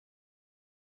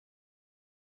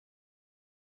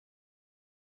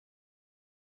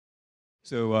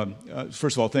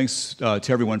First of all, thanks to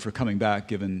everyone for coming back,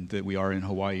 given that we are in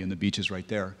Hawaii and the beach is right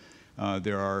there.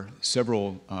 There are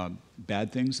several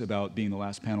bad things about being the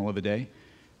last panel of a day,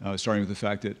 starting with the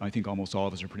fact that I think almost all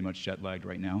of us are pretty much jet-lagged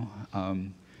right now.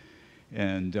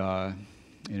 And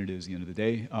it is the end of the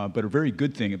day. But a very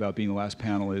good thing about being the last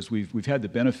panel is we've had the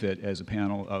benefit as a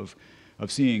panel of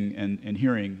seeing and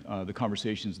hearing the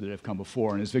conversations that have come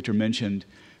before. And as Victor mentioned,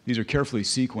 these are carefully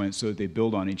sequenced so that they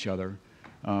build on each other.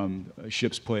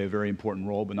 Ships play a very important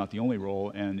role, but not the only role,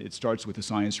 and it starts with the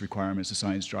science requirements, the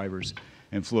science drivers,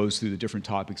 and flows through the different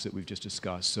topics that we've just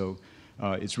discussed. So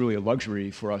it's really a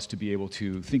luxury for us to be able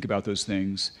to think about those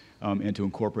things and to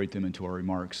incorporate them into our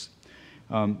remarks.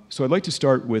 So I'd like to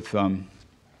start with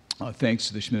thanks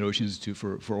to the Schmidt Ocean Institute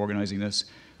for organizing this.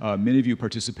 Many of you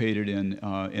participated in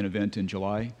an event in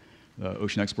July,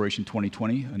 Ocean Exploration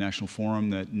 2020, a national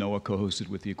forum that NOAA co-hosted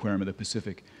with the Aquarium of the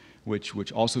Pacific,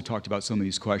 which also talked about some of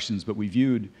these questions, but we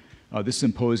viewed this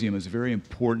symposium as a very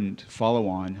important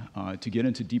follow-on to get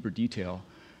into deeper detail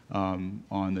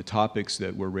on the topics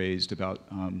that were raised about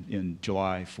in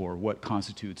July for what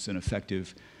constitutes an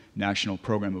effective national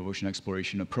program of ocean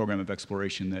exploration, a program of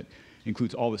exploration that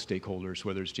includes all the stakeholders,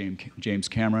 whether it's James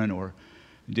Cameron or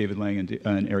David Lang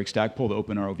and Eric Stackpole, the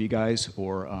Open ROV guys,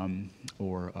 or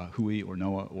HUI or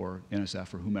NOAA or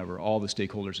NSF or whomever, all the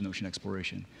stakeholders in ocean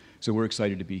exploration. So we're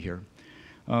excited to be here.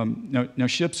 Now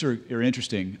ships are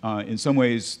interesting. In some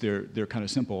ways, they're kind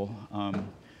of simple,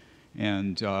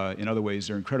 and in other ways,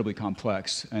 they're incredibly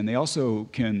complex. And they also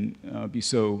can be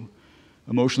so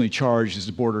emotionally charged as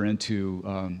to border into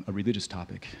a religious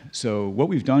topic. So what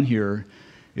we've done here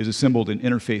is assembled an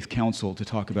interfaith council to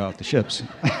talk about the ships.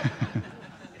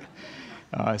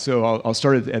 So I'll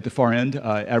start at the far end.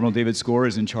 Admiral David Score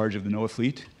is in charge of the NOAA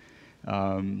fleet.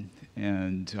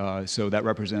 So that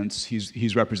represents,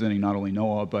 he's representing not only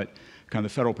NOAA, but kind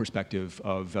of the federal perspective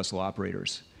of vessel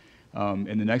operators. And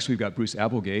then next we've got Bruce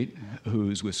Appelgate,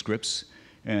 who's with Scripps,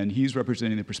 and he's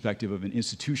representing the perspective of an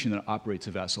institution that operates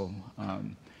a vessel,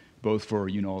 both for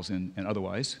UNOLS and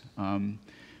otherwise.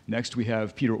 Next we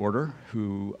have Peter Ortner,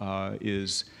 who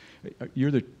is,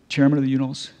 you're the chairman of the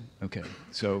UNOLS? Okay,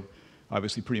 so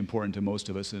obviously pretty important to most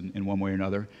of us in one way or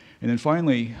another. And then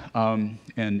finally,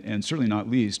 and certainly not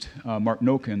least, Marc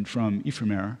Nokin from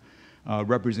IFREMER,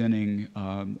 representing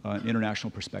an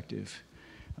international perspective,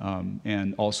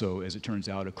 and also, as it turns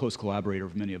out, a close collaborator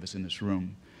of many of us in this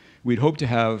room. We'd hoped to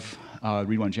have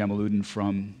Ridwan Djamaluddin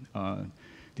from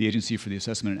the Agency for the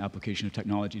Assessment and Application of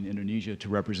Technology in Indonesia to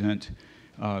represent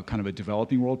kind of a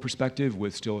developing world perspective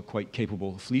with still a quite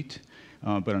capable fleet.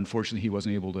 But unfortunately, he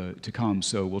wasn't able to come,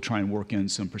 so we'll try and work in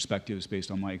some perspectives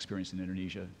based on my experience in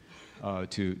Indonesia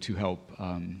to help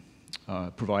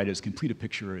provide as complete a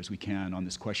picture as we can on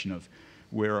this question of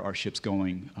where are ships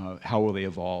going, how will they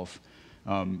evolve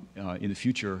in the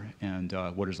future, and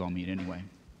what does it all mean anyway.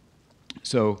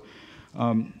 So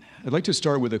I'd like to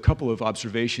start with a couple of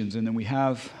observations, and then we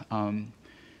have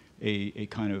a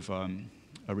kind of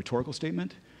a rhetorical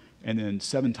statement, and then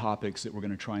 7 topics that we're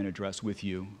going to try and address with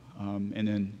you. And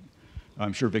then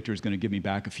I'm sure Victor is going to give me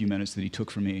back a few minutes that he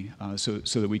took from me so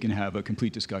that we can have a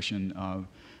complete discussion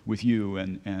with you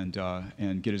and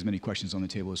get as many questions on the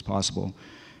table as possible.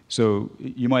 So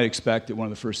you might expect that one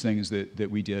of the first things that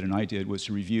we did and I did was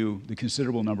to review the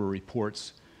considerable number of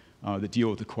reports that deal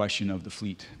with the question of the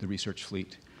fleet, the research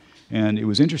fleet. And it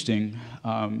was interesting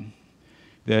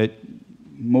that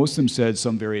most of them said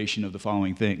some variation of the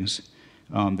following things.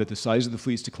 That the size of the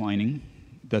fleet is declining,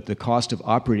 that the cost of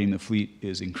operating the fleet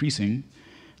is increasing,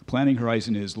 the planning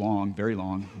horizon is long, very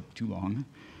long, too long,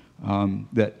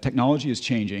 that technology is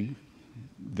changing,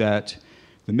 that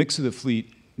the mix of the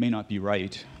fleet may not be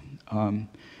right,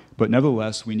 but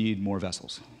nevertheless we need more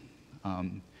vessels.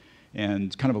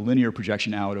 And kind of a linear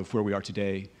projection out of where we are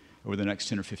today over the next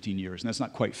 10 or 15 years. And that's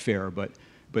not quite fair, but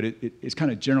it's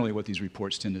kind of generally what these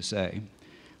reports tend to say.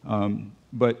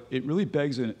 But it really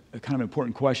begs a kind of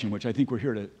important question, which I think we're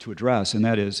here to address, and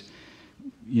that is,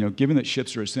 given that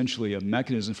ships are essentially a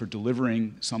mechanism for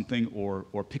delivering something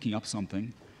or picking up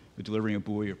something, delivering a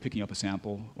buoy or picking up a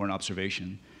sample or an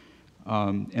observation,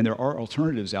 and there are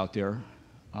alternatives out there,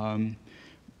 the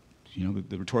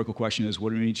rhetorical question is,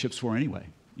 what do we need ships for anyway?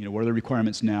 What are the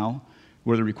requirements now?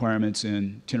 What are the requirements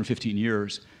in 10 or 15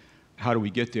 years? How do we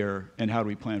get there, and how do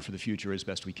we plan for the future as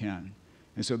best we can?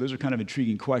 And so those are kind of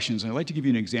intriguing questions. And I'd like to give you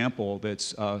an example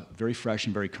that's very fresh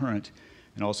and very current,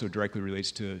 and also directly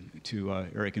relates to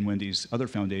Eric and Wendy's other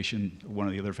foundation, one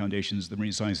of the other foundations, the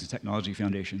Marine Science and Technology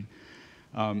Foundation,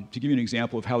 to give you an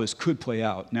example of how this could play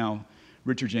out. Now,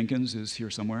 Richard Jenkins is here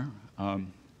somewhere,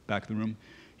 back of the room.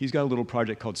 He's got a little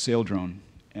project called Sail Drone,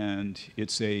 and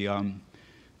it's a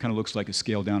kind of looks like a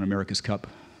scaled-down America's Cup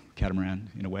catamaran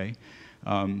in a way.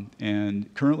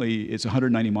 And currently, it's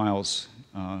 190 miles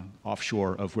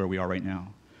offshore of where we are right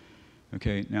now.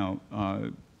 Okay, now,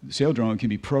 the sail drone can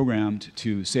be programmed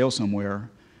to sail somewhere,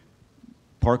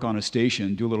 park on a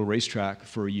station, do a little racetrack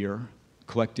for a year,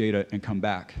 collect data, and come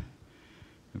back.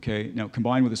 Okay, now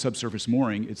combined with a subsurface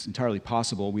mooring, it's entirely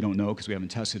possible, we don't know because we haven't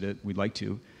tested it, we'd like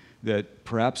to, that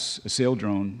perhaps a sail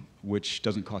drone, which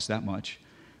doesn't cost that much,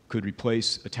 could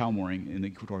replace a tow mooring in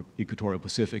the equatorial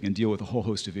Pacific and deal with a whole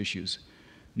host of issues,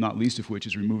 not least of which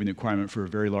is removing the requirement for a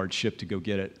very large ship to go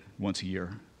get it once a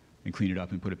year and clean it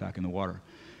up and put it back in the water.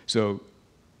 So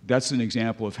that's an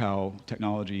example of how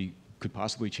technology could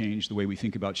possibly change the way we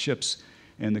think about ships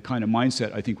and the kind of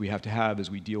mindset I think we have to have as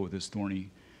we deal with this thorny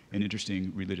and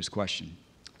interesting religious question.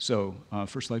 So,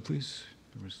 first slide, please.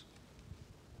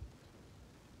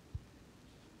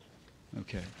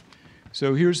 Okay.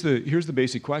 So here's the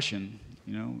basic question.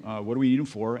 You know, what do we need them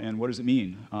for, and what does it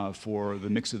mean for the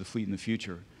mix of the fleet in the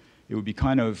future? It would be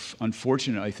kind of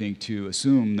unfortunate, I think, to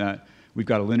assume that we've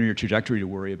got a linear trajectory to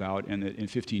worry about, and that in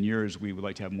 15 years we would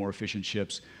like to have more efficient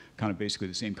ships, kind of basically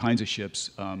the same kinds of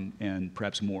ships, and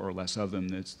perhaps more or less of them.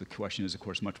 The question is, of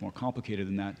course, much more complicated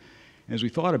than that. And as we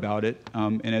thought about it,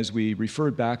 and as we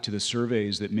referred back to the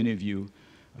surveys that many of you,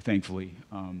 thankfully,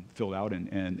 filled out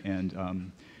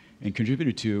and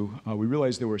contributed to, we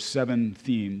realized there were 7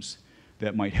 themes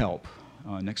that might help.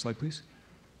 Next slide, please.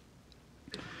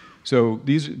 So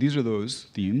these are those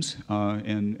themes,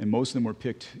 and most of them were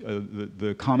picked,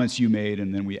 the comments you made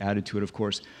and then we added to it, of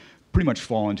course, pretty much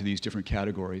fall into these different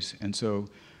categories. And so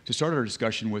to start our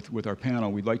discussion with our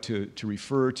panel, we'd like to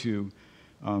refer to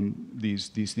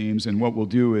these themes, and what we'll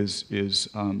do is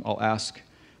I'll ask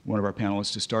one of our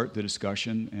panelists to start the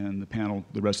discussion, and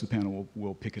the rest of the panel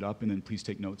will pick it up, and then please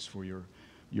take notes for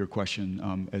your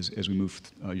question as we move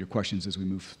your questions as we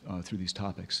move through these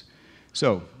topics.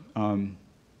 So.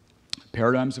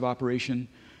 Paradigms of operation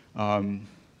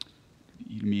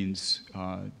means,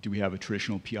 do we have a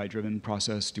traditional PI-driven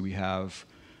process? Do we have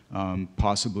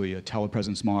possibly a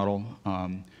telepresence model?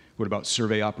 What about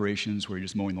survey operations where you're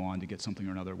just mowing the lawn to get something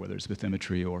or another, whether it's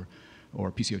bathymetry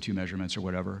or PCO2 measurements or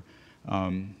whatever?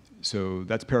 So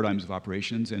that's paradigms of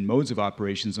operations. And modes of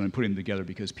operations, and I'm putting them together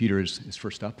because Peter is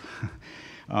first up.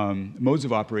 Modes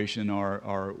of operation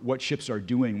are what ships are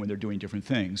doing when they're doing different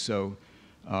things. So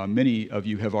many of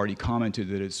you have already commented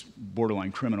that it's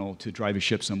borderline criminal to drive a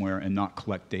ship somewhere and not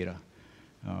collect data.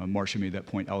 Marcia made that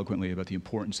point eloquently about the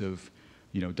importance of,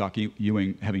 Doc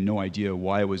Ewing having no idea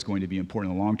why it was going to be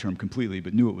important in the long term completely,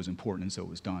 but knew it was important, and so it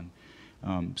was done.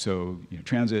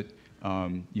 Transit,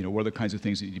 what are the kinds of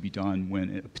things that need to be done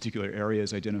when a particular area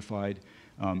is identified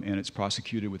and it's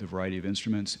prosecuted with a variety of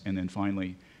instruments, and then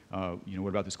finally, what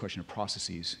about this question of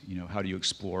processes? How do you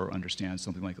explore or understand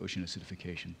something like ocean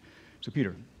acidification? So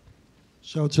Peter.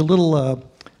 So it's a little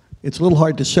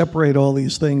hard to separate all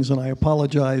these things, and I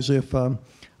apologize if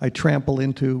I trample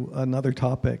into another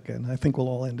topic, and I think we'll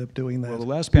all end up doing that. Well, the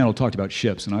last panel talked about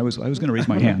ships, and I was going to raise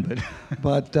my hand,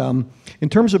 but. But in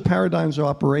terms of paradigms of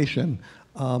operation,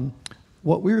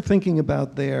 what we're thinking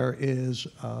about there is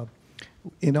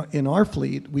in our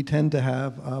fleet we tend to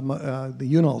have the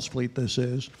UNOLS fleet. This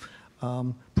is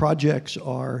projects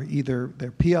are either they're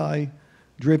PI.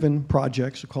 Driven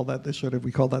projects, we call that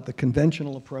the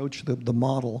conventional approach, the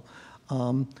model,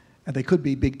 and they could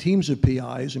be big teams of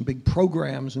PIs and big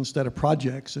programs instead of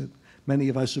projects that many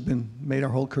of us have made our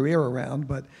whole career around.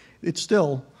 But it's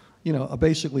still,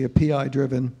 basically a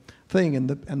PI-driven thing, and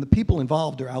the people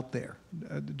involved are out there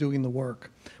doing the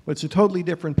work. But it's a totally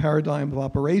different paradigm of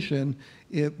operation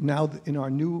now in our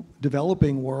new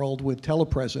developing world with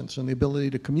telepresence and the ability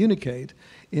to communicate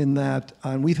in that,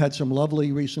 and we've had some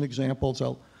lovely recent examples.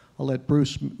 I'll let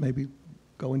Bruce maybe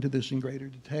go into this in greater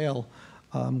detail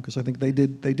because I think they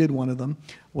did one of them,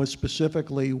 was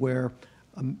specifically where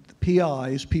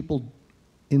PIs, people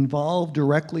involved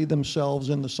directly themselves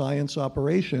in the science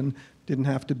operation, didn't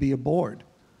have to be aboard.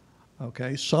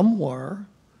 Okay, some were.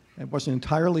 It wasn't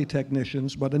entirely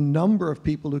technicians, but a number of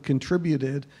people who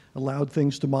contributed, allowed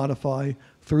things to modify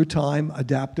through time,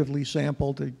 adaptively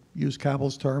sampled, to use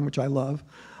Cabell's term, which I love,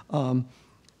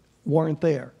 weren't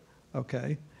there,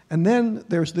 okay? And then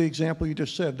there's the example you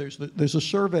just said, there's a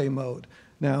survey mode.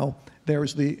 Now,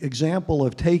 there's the example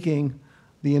of taking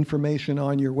the information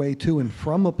on your way to and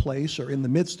from a place or in the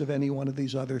midst of any one of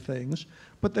these other things,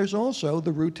 but there's also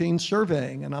the routine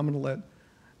surveying, and I'm going to let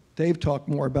Dave talk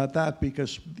more about that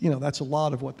because that's a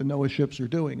lot of what the NOAA ships are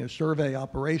doing is survey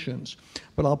operations.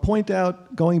 But I'll point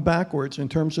out, going backwards in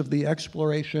terms of the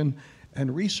exploration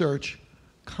and research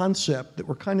concept, that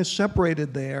we're kind of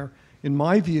separated there, in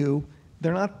my view,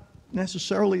 they're not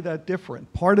necessarily that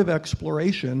different. Part of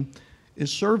exploration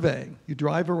is surveying. You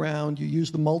drive around, you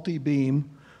use the multi-beam,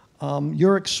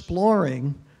 you're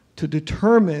exploring to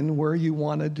determine where you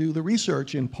want to do the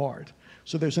research in part.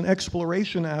 So there's an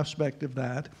exploration aspect of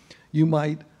that. You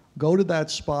might go to that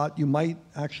spot, you might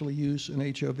actually use an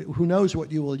HOV. Who knows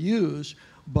what you will use,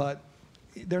 but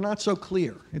they're not so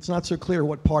clear. It's not so clear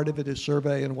what part of it is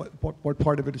survey and what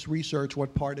part of it is research,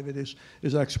 what part of it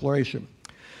is exploration.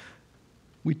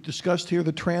 We discussed here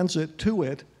the transit to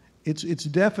it. It's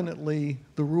definitely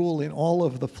the rule in all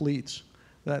of the fleets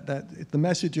that the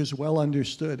message is well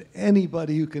understood.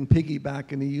 Anybody who can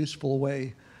piggyback in a useful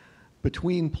way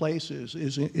between places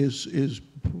is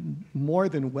more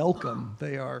than welcome.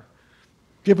 They are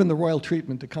given the royal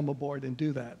treatment to come aboard and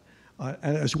do that.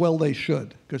 And as well they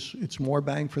should, because it's more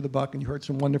bang for the buck, and you heard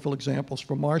some wonderful examples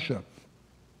from Marcia.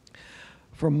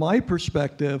 From my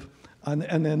perspective,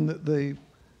 and then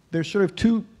there's sort of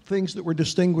two things that were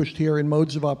distinguished here in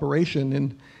modes of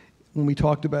operation when we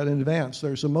talked about in advance.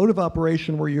 There's a mode of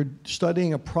operation where you're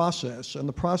studying a process, and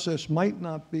the process might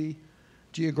not be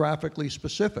geographically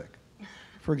specific.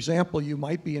 For example, you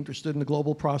might be interested in a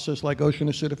global process like ocean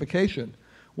acidification.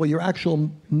 Well, your actual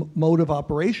mode of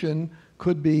operation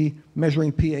could be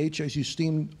measuring pH as you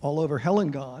steam all over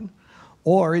Hellengon,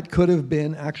 or it could have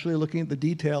been actually looking at the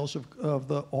details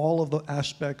of all of the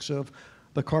aspects of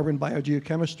the carbon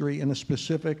biogeochemistry in a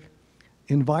specific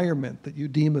environment that you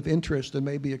deem of interest and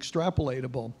may be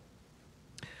extrapolatable.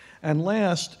 And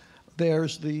last,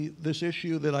 there's this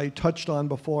issue that I touched on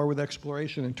before with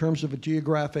exploration. In terms of a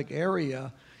geographic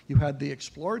area, you had the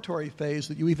exploratory phase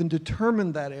that you even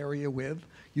determined that area with.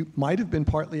 You might have been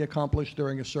partly accomplished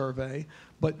during a survey,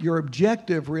 but your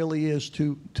objective really is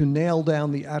to nail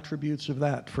down the attributes of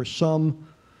that for some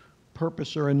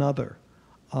purpose or another.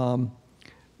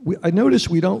 I notice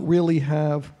we don't really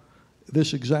have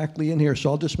this exactly in here, so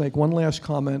I'll just make one last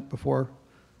comment before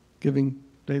giving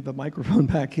Dave the microphone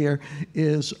back here,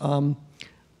 is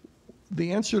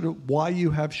the answer to why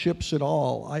you have ships at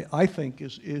all, I think,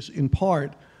 is in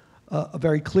part a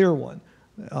very clear one,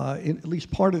 in at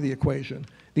least part of the equation.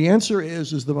 The answer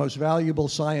is the most valuable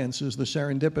science is the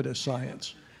serendipitous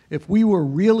science. If we were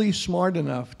really smart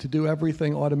enough to do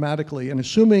everything automatically, and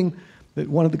assuming that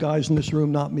one of the guys in this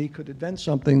room, not me, could invent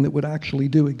something that would actually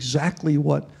do exactly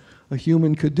what a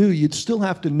human could do, you'd still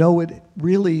have to know it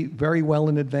really very well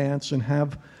in advance and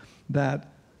have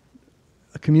that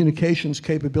communications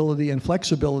capability and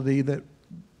flexibility that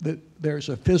there's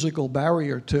a physical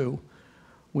barrier to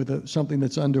with something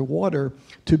that's underwater,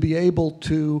 to be able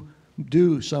to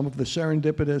do some of the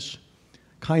serendipitous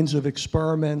kinds of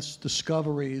experiments,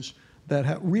 discoveries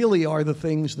that really are the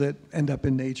things that end up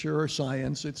in nature or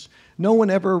science. It's no one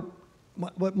ever,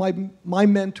 what my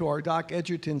mentor, Doc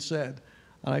Edgerton, said,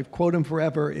 and I quote him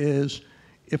forever, is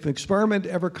if an experiment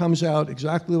ever comes out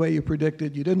exactly the way you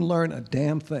predicted, you didn't learn a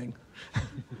damn thing.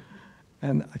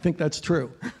 And I think that's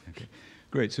true. Okay.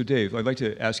 Great. So Dave, I'd like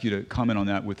to ask you to comment on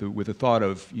that with a thought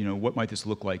of, what might this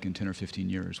look like in 10 or 15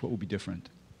 years? What will be different?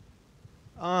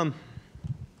 I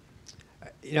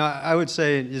would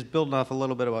say, just building off a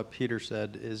little bit of what Peter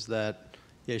said, is that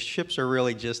ships are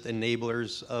really just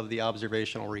enablers of the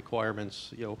observational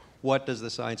requirements. What does the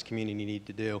science community need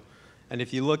to do? And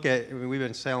if you look at, we've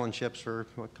been sailing ships for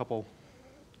at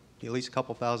least a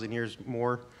couple thousand years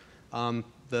more.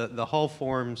 The hull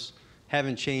forms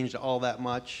haven't changed all that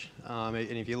much. And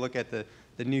if you look at the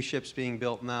new ships being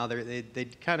built now, they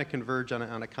kind of converge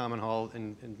on a common hull.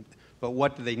 But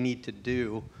what do they need to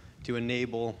do to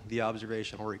enable the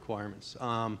observational requirements?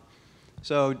 And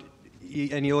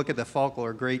you look at the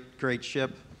Falkler, great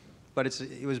ship, but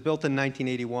it was built in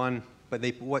 1981. But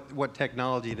what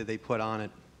technology did they put on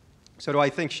it? So do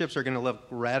I think ships are going to look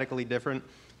radically different?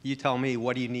 You tell me,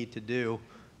 what do you need to do?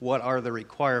 What are the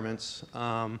requirements?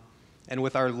 And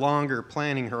with our longer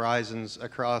planning horizons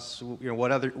across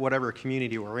whatever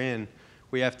community we're in,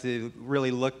 we have to really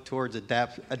look towards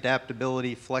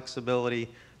adaptability, flexibility,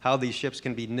 how these ships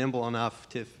can be nimble enough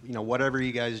to, whatever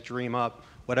you guys dream up,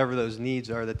 whatever those needs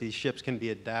are, that these ships can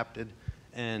be adapted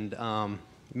and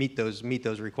meet those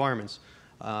requirements,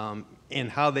 and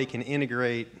how they can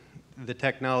integrate the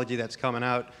technology that's coming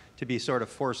out to be sort of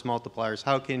force multipliers.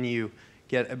 How can you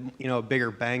get a bigger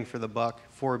bang for the buck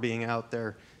for being out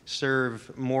there,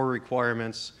 serve more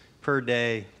requirements per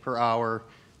day, per hour,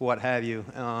 what have you?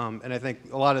 And I think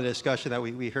a lot of the discussion that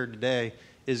we heard today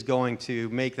is going to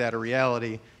make that a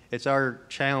reality. It's our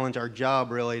challenge, our job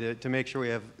really, to make sure we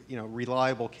have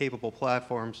reliable, capable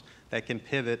platforms that can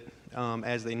pivot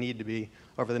as they need to be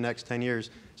over the next 10 years.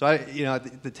 So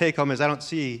the take home is I don't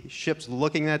see ships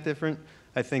looking that different.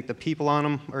 I think the people on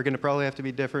them are going to probably have to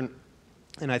be different,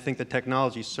 and I think the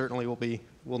technology certainly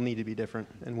will need to be different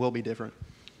and will be different.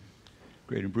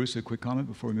 Great. And Bruce, a quick comment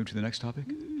before we move to the next topic?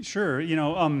 Sure. You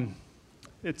know,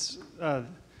 it's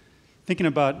thinking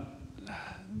about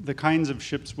the kinds of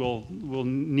ships we'll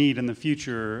need in the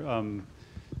future.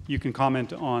 You can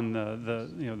comment on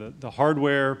the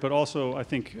hardware, but also I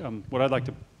think what I'd like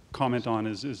to comment on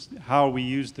is how we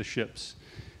use the ships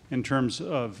in terms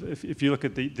of, if you look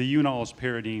at the UNOLS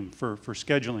paradigm for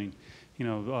scheduling, you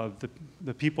know,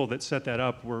 the people that set that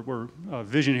up were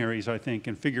visionaries, I think,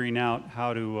 in figuring out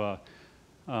how to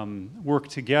work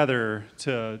together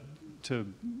to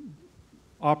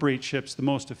operate ships the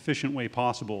most efficient way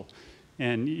possible.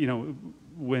 And, you know,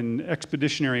 when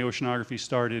expeditionary oceanography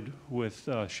started with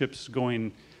ships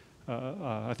going,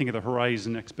 I think of the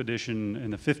Horizon expedition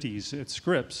in the 50s at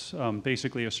Scripps,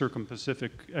 basically a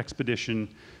circum-Pacific expedition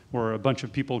where a bunch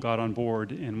of people got on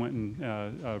board and went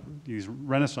and these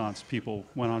Renaissance people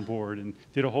went on board and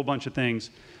did a whole bunch of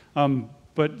things.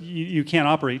 But you can't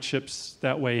operate ships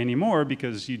that way anymore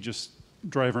because you just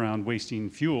drive around wasting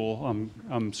fuel.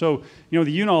 So, you know,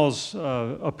 the UNOLS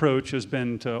approach has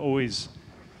been to always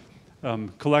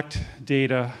collect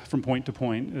data from point to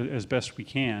point as best we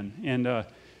can.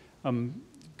 And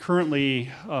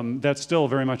currently, that's still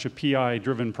very much a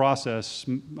PI-driven process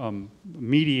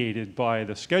mediated by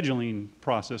the scheduling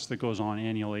process that goes on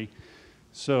annually.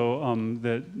 So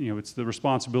that, you know, it's the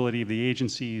responsibility of the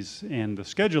agencies and the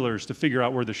schedulers to figure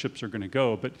out where the ships are going to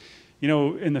go. But, you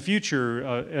know, in the future,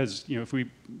 as, you know, if we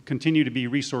continue to be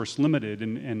resource limited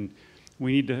and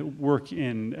we need to work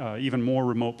in even more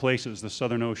remote places, the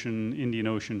Southern Ocean, Indian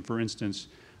Ocean, for instance,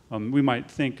 we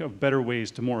might think of better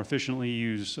ways to more efficiently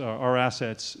use our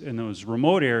assets in those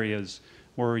remote areas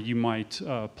where you might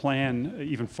plan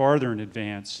even farther in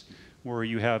advance, where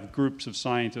you have groups of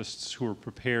scientists who are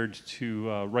prepared to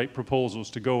write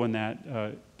proposals to go in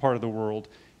that part of the world,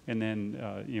 and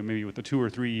then you know, maybe with a 2 or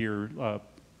 3 year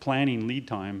planning lead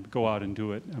time, go out and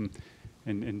do it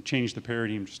and change the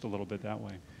paradigm just a little bit that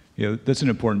way. Yeah, that's an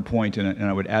important point, and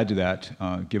I would add to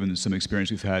that, given some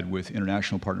experience we've had with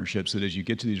international partnerships, that as you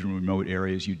get to these remote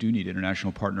areas, you do need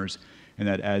international partners, and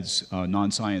that adds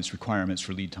non-science requirements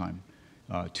for lead time,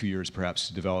 2 years perhaps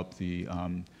to develop the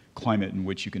climate in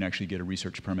which you can actually get a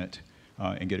research permit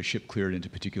and get a ship cleared into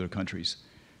particular countries.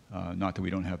 Not that we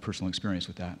don't have personal experience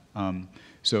with that.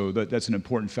 So that's an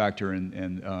important factor and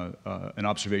an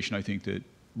observation I think that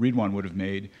Ridwan would have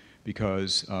made,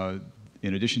 because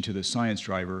in addition to the science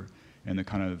driver and the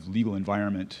kind of legal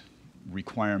environment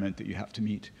requirement that you have to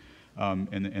meet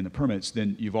and the permits,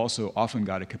 then you've also often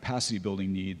got a capacity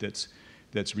building need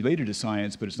that's related to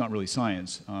science, but it's not really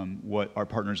science. What our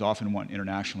partners often want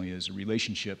internationally is a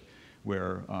relationship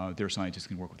where their scientists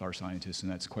can work with our scientists,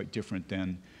 and that's quite different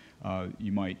than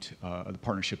the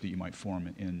partnership that you might form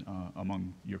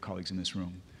among your colleagues in this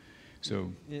room.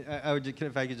 So, I would,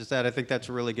 if I could just add, I think that's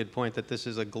a really good point, that this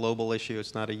is a global issue.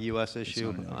 It's not a U.S.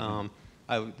 issue.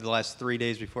 The last 3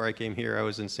 days before I came here, I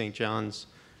was in St. John's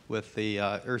with the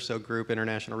URSO group,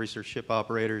 International Research Ship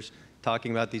Operators,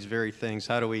 talking about these very things.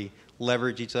 How do we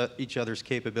leverage each other's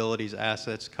capabilities,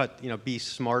 assets, be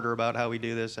smarter about how we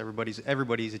do this?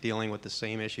 Everybody's dealing with the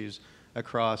same issues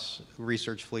across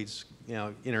research fleets,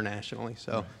 internationally.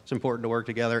 So it's important to work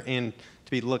together and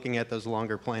to be looking at those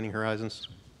longer planning horizons.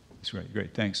 That's right.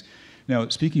 Great. Thanks. Now,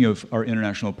 speaking of our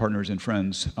international partners and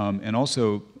friends, and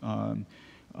also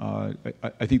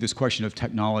I think this question of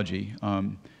technology, I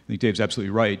think Dave's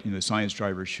absolutely right. The science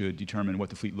drivers should determine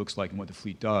what the fleet looks like and what the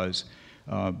fleet does.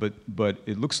 But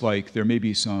it looks like there may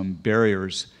be some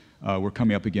barriers we're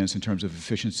coming up against in terms of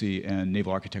efficiency and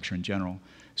naval architecture in general.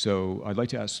 So I'd like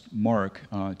to ask Marc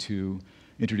to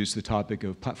introduce the topic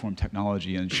of platform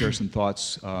technology and share some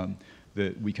thoughts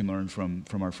that we can learn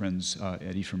from our friends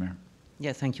at IFREMER.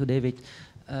 Yeah, thank you, David.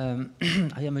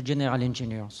 I am a general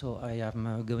engineer, so I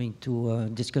am going to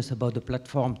discuss about the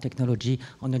platform technology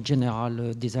on a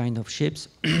general design of ships.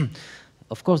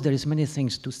 Of course, there is many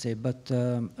things to say, but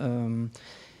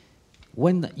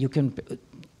when you can,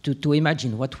 to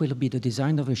imagine what will be the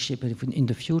design of a ship in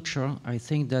the future, I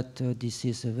think that this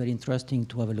is very interesting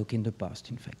to have a look in the past,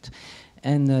 in fact.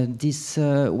 And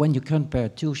when you compare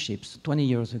two ships 20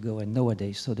 years ago and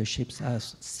nowadays, so the ships have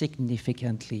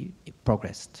significantly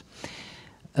progressed.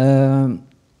 A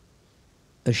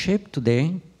ship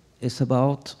today is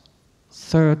about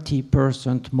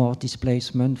 30% more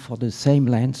displacement for the same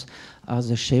length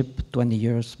as a ship 20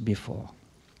 years before.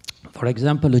 For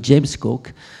example, a James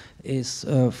Cook is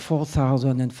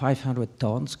 4,500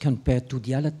 tons compared to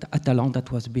the Atalante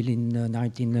that was built in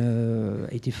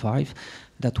 1985,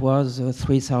 that was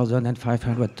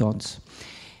 3,500 tons.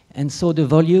 And so the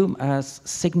volume has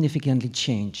significantly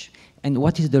changed. And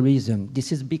what is the reason?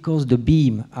 This is because the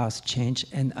beam has changed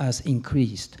and has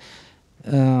increased.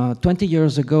 20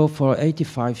 years ago, for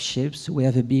 85 ships, we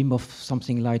have a beam of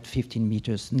something like 15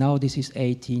 meters. Now this is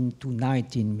 18 to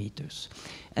 19 meters.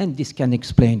 And this can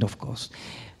explain, of course.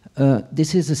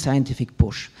 This is a scientific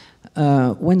push.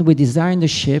 When we design the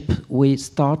ship, we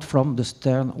start from the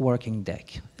stern working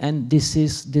deck. And this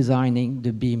is designing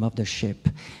the beam of the ship.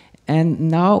 And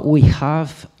now we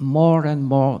have more and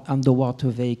more underwater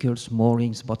vehicles,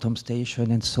 moorings, bottom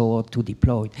station, and so on to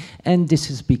deploy. And this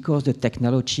is because the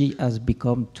technology has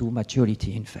become to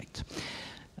maturity, in fact.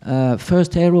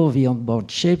 First ROV on board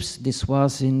ships, this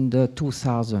was in the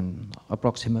 2000,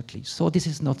 approximately. So this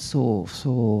is not so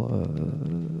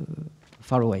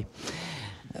far away.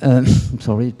 I'm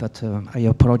sorry, but I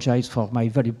apologize for my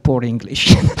very poor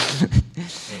English.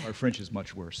 Our French is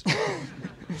much worse.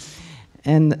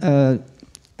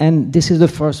 And this is the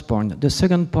first point. The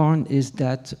second point is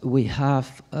that we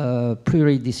have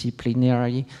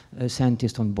pluridisciplinary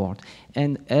scientists on board.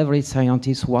 And every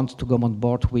scientist wants to go on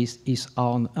board with his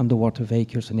own underwater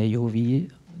vehicles, an AUV,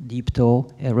 deep tow,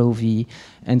 ROV,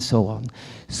 and so on.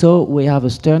 So we have a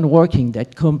stern working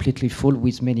deck completely full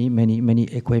with many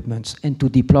equipments. And to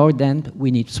deploy them,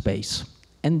 we need space.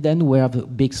 And then we have a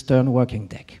big stern working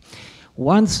deck.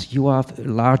 Once you have a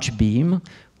large beam,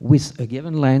 with a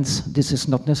given length, this is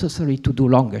not necessary to do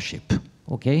longer ship,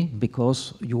 okay?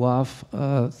 Because you have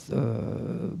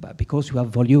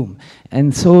volume,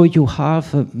 and so you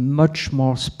have much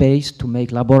more space to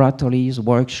make laboratories,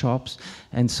 workshops,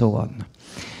 and so on.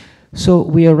 So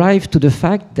we arrive to the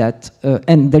fact that,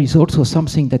 and there is also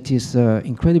something that is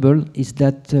incredible, is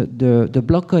that the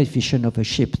block coefficient of a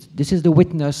ship, this is the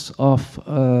witness of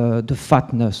the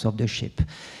fatness of the ship.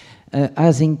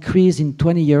 Has increased in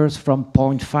 20 years from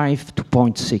 0.5 to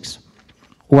 0.6,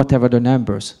 whatever the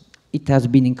numbers. It has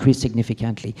been increased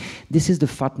significantly. This is the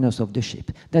fatness of the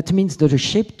ship. That means that the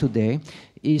ship today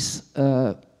is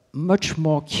much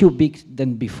more cubic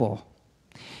than before.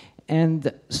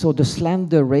 And so the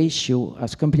slender ratio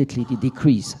has completely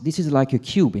decreased. This is like a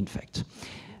cube, in fact.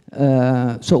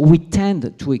 So we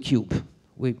tend to a cube.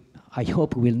 I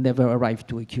hope we will never arrive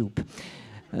to a cube.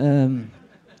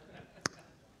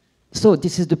 So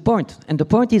this is the point. And the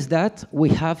point is that we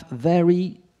have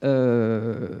very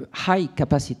high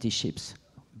capacity ships,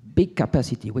 big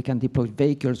capacity. We can deploy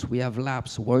vehicles, we have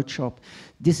labs, workshop.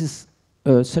 This is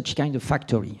such kind of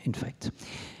factory, in fact.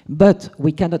 But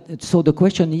we cannot, so the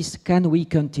question is, can we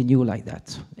continue like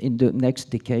that in the next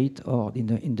decade or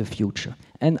in the future?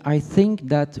 And I think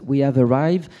that we have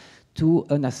arrived to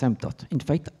an asymptote, in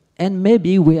fact, and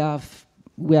maybe we are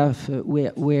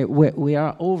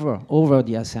over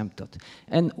the asymptote.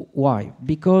 And why?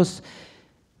 Because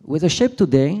with a ship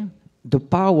today, the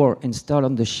power installed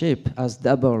on the ship has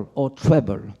doubled or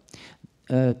trebled.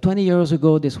 20 years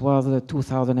ago, this was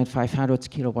 2,500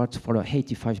 kilowatts for a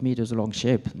 85 meters long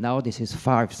ship. Now this is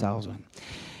 5,000.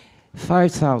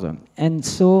 5,000. And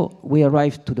so we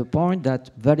arrived to the point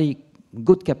that very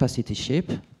good capacity ship,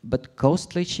 but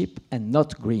costly ship and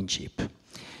not green ship.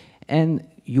 And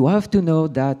you have to know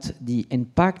that the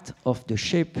impact of the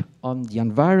ship on the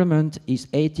environment is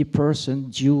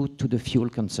 80% due to the fuel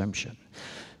consumption.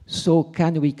 So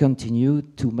can we continue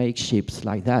to make ships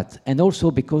like that? And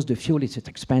also because the fuel is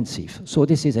expensive. So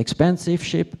this is expensive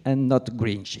ship and not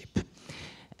green ship.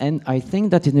 And I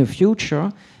think that in the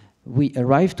future, we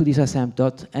arrive to this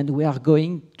asymptote and we are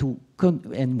going to,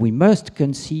 and we must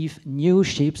conceive new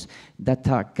ships that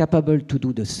are capable to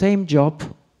do the same job,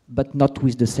 but not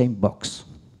with the same box.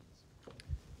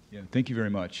 Yeah, thank you very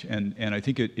much. And I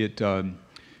think it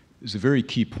is a very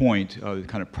key point, the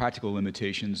kind of practical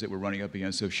limitations that we're running up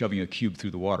against of shoving a cube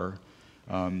through the water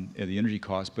and the energy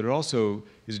cost, but it also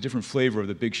is a different flavor of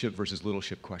the big ship versus little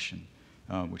ship question,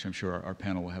 which I'm sure our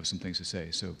panel will have some things to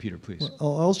say. So Peter, please.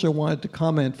 Well, I also wanted to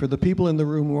comment, for the people in the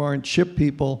room who aren't ship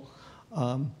people,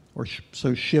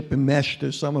 so ship enmeshed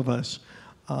as some of us,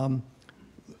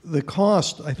 the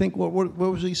cost, I think, what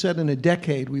was he said, in a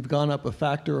decade, we've gone up a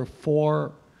factor of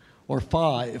 4 or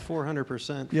 5.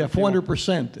 400%. Yeah,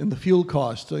 400% in the fuel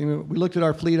cost. So, we looked at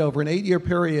our fleet over an 8-year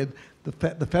period. The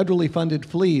federally funded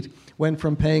fleet went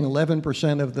from paying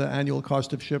 11% of the annual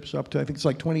cost of ships up to, I think it's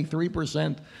like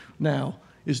 23% now,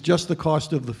 is just the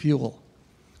cost of the fuel.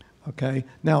 Okay.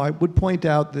 Now, I would point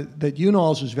out that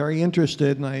UNOLS is very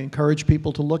interested, and I encourage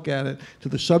people to look at it, to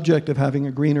the subject of having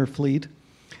a greener fleet.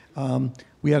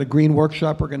 We had a green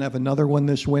workshop. We're going to have another one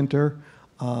this winter.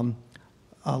 I'll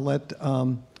let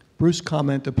Bruce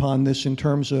comment upon this in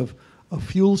terms of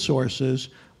fuel sources,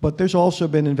 but there's also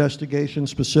been investigation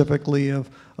specifically of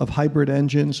hybrid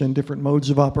engines and different modes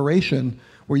of operation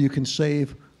where you can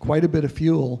save quite a bit of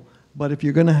fuel. But if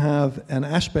you're going to have an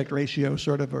aspect ratio,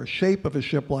 sort of a shape of a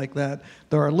ship like that,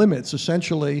 there are limits.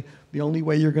 Essentially, the only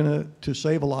way you're going to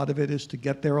save a lot of it is to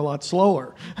get there a lot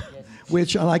slower. Yes.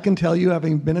 Which, and I can tell you,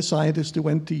 having been a scientist who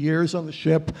went to years on the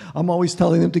ship, I'm always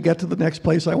telling them to get to the next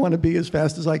place I want to be as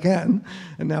fast as I can.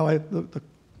 And now I've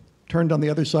turned on the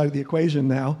other side of the equation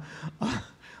now.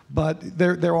 But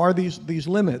there are these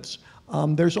limits.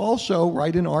 There's also,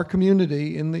 right in our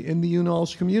community, in the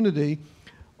UNOLS community,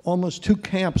 almost two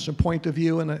camps, a point of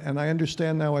view, and I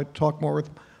understand now, I talk more with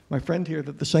my friend here,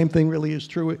 that the same thing really is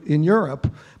true in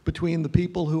Europe, between the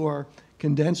people who are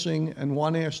condensing and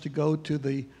wanting us to go to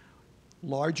the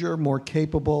larger, more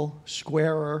capable,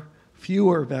 squarer,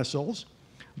 fewer vessels,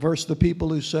 versus the people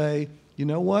who say, you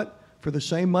know what, for the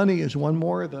same money as one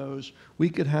more of those, we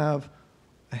could have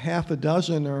a half a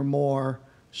dozen or more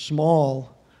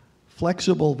small,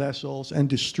 flexible vessels and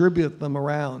distribute them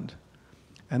around.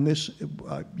 And this,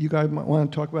 you guys might want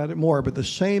to talk about it more, but the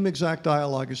same exact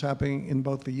dialogue is happening in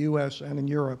both the US and in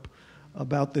Europe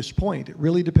about this point. It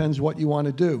really depends what you want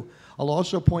to do. I'll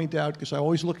also point out, because I'm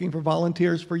always looking for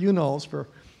volunteers for UNOLS, for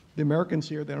the Americans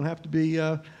here, they don't have to be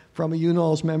from a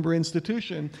UNOLS member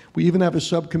institution. We even have a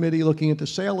subcommittee looking at the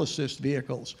sail assist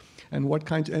vehicles and what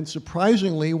kinds, and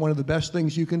surprisingly, one of the best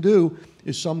things you can do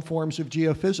is some forms of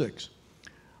geophysics.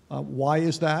 Why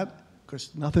is that?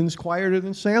 Because nothing's quieter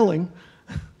than sailing.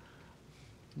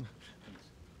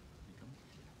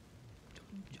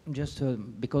 Just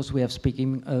because we have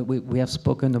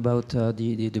spoken about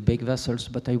the big vessels,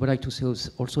 but I would like to say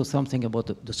also something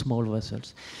about the small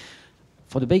vessels.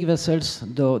 For the big vessels,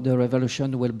 the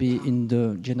revolution will be in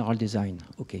the general design,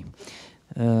 okay,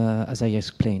 as I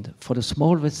explained. For the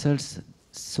small vessels,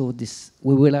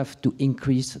 we will have to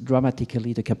increase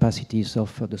dramatically the capacities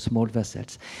of the small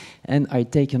vessels. And I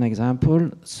take an example.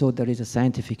 So there is a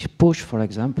scientific push, for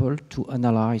example, to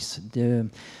analyze the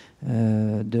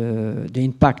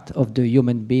impact of the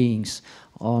human beings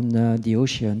on the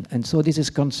ocean. And so this is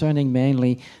concerning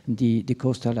mainly the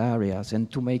coastal areas.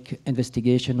 And to make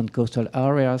investigation on coastal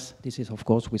areas, this is of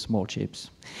course with small ships.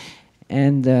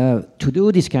 And to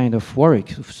do this kind of work,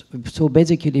 so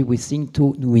basically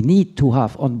we need to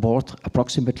have on board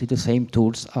approximately the same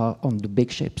tools on the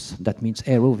big ships. That means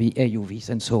ROV, AUVs,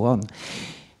 and so on.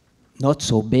 Not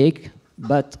so big,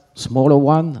 but smaller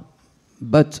one,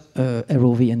 but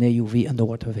ROV and AUV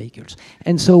underwater vehicles.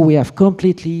 And so we have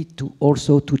completely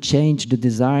to change the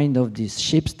design of these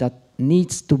ships that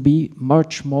needs to be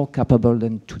much more capable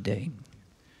than today.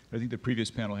 I think the previous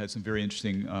panel had some very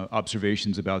interesting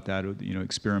observations about that,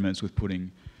 experiments with putting,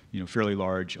 fairly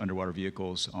large underwater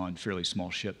vehicles on fairly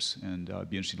small ships, and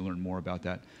be interested to learn more about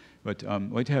that. But I'd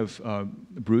like to have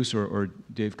Bruce or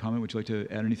Dave comment. Would you like to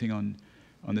add anything on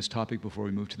this topic before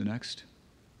we move to the next?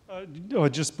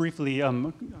 Just briefly,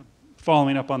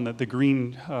 following up on the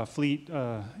Green Fleet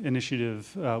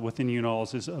initiative within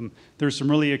UNOLS, is there's some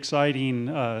really exciting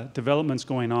developments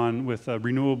going on with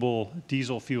renewable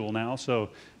diesel fuel now, so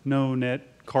no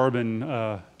net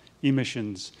carbon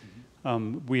emissions.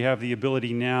 We have the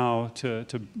ability now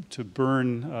to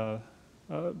burn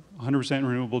 100%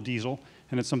 renewable diesel,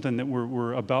 and it's something that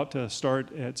we're about to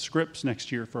start at Scripps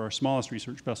next year for our smallest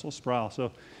research vessel, Sproul.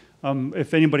 So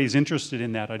if anybody's interested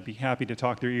in that, I'd be happy to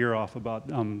talk their ear off about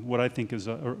what I think is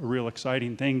a real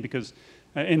exciting thing, because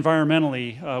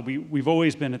environmentally, we've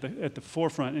always been at the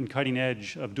forefront and cutting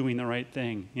edge of doing the right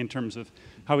thing in terms of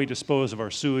how we dispose of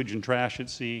our sewage and trash at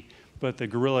sea. But the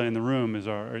gorilla in the room is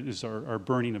our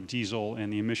burning of diesel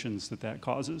and the emissions that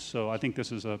causes. So I think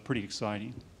this is pretty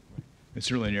exciting. It's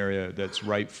certainly an area that's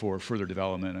ripe for further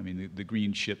development. I mean, the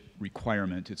green ship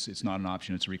requirement, it's not an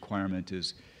option, it's a requirement,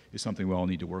 is something we all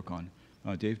need to work on.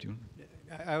 Dave, do you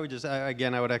want? I would just,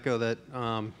 again, I would echo that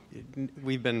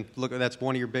we've been looking, that's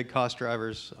one of your big cost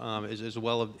drivers, as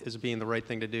well as being the right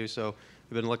thing to do. So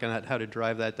we've been looking at how to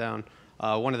drive that down.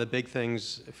 One of the big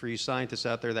things for you scientists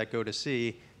out there that go to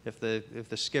sea, if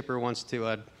the skipper wants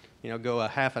to go a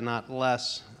half a knot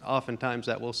less, oftentimes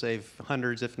that will save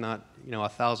hundreds, if not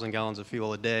 1,000 gallons of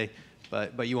fuel a day,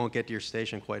 but you won't get to your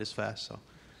station quite as fast.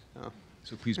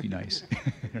 So please be nice.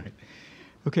 Right.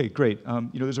 Okay, great.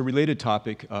 There's a related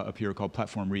topic up here called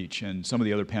platform reach, and some of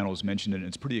the other panels mentioned it, and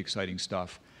it's pretty exciting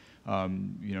stuff.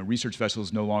 Research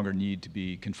vessels no longer need to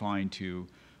be confined to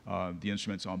the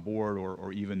instruments on board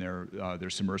or even their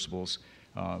submersibles,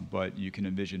 but you can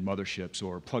envision motherships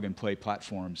or plug-and-play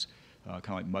platforms kind of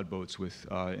like mud boats with,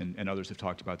 and others have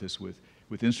talked about this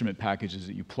with instrument packages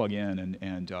that you plug in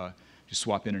and just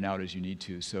swap in and out as you need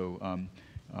to. So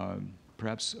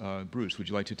perhaps, Bruce, would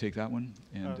you like to take that one?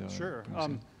 And, sure.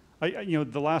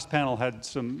 The last panel had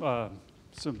some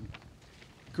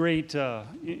great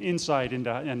insight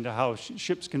into how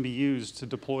ships can be used to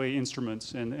deploy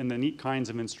instruments and the neat kinds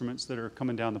of instruments that are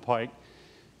coming down the pike.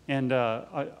 And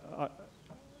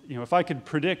if I could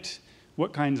predict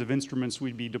what kinds of instruments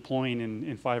we'd be deploying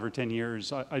in 5 or 10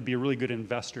 years, I'd be a really good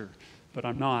investor, but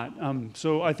I'm not.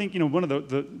 So I think one of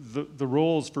the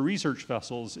roles for research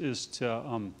vessels is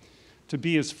to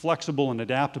be as flexible and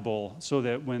adaptable so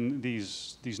that when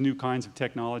these new kinds of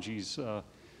technologies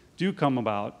do come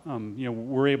about,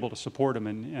 we're able to support them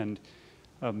and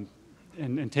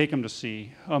take them to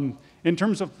sea. In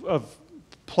terms of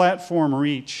platform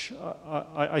reach,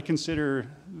 I consider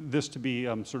this to be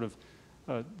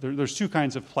there's two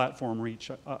kinds of platform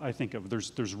reach I think of.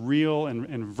 There's real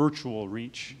and virtual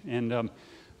reach, and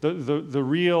the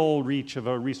real reach of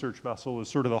a research vessel is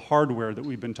sort of the hardware that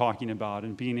we've been talking about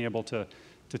and being able to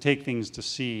take things to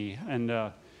sea.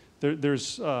 And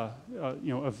there's a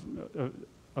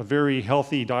very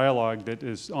healthy dialogue that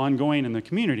is ongoing in the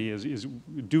community is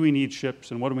do we need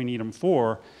ships and what do we need them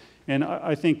for? And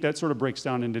I think that sort of breaks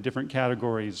down into different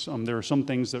categories. There are some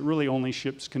things that really only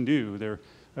ships can do.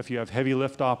 If you have heavy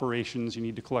lift operations, you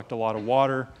need to collect a lot of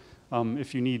water.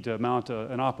 If you need to mount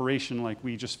an operation like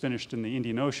we just finished in the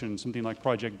Indian Ocean, something like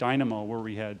Project Dynamo, where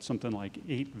we had something like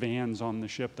 8 vans on the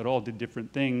ship that all did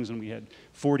different things, and we had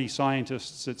 40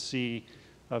 scientists at sea,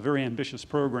 a very ambitious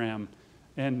program.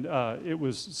 And it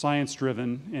was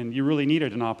science-driven, and you really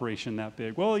needed an operation that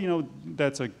big. Well,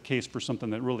 that's a case for something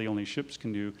that really only ships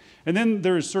can do. And then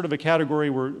there's sort of a category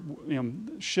where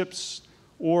ships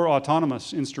or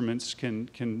autonomous instruments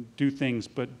can do things,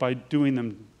 but by doing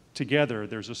them together,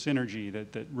 there's a synergy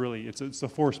that really, it's the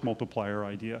force multiplier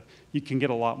idea. You can get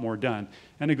a lot more done.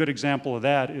 And a good example of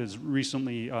that is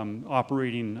recently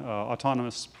operating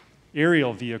autonomous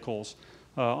aerial vehicles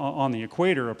on the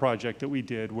equator, a project that we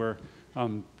did where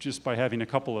just by having a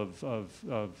couple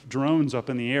of drones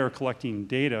up in the air collecting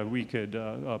data, we could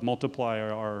multiply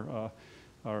our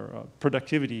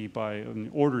productivity by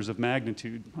orders of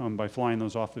magnitude by flying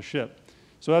those off the ship.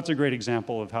 So that's a great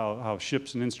example of how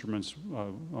ships and instruments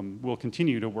will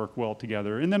continue to work well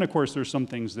together. And then, of course, there's some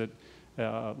things that,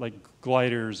 like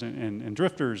gliders and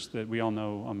drifters that we all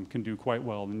know can do quite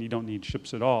well, and you don't need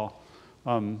ships at all.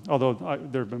 Although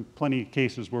there have been plenty of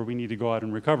cases where we need to go out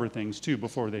and recover things, too,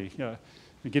 before they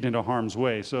get into harm's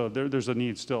way. So there's a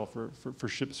need still for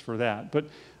ships for that. But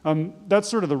that's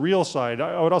sort of the real side.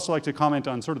 I would also like to comment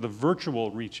on sort of the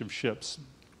virtual reach of ships.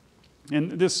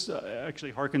 And this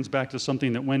actually harkens back to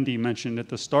something that Wendy mentioned at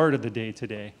the start of the day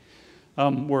today,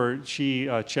 where she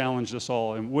challenged us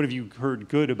all, and what have you heard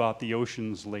good about the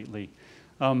oceans lately?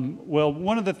 Well,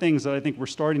 one of the things that I think we're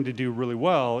starting to do really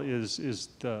well is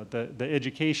the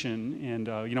education.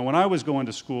 And when I was going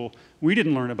to school, we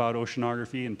didn't learn about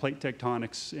oceanography and plate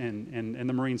tectonics and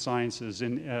the marine sciences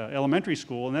in elementary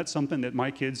school, and that's something that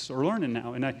my kids are learning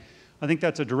now. And I think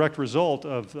that's a direct result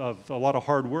of a lot of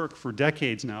hard work for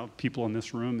decades now, people in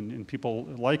this room and people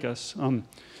like us.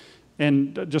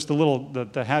 And just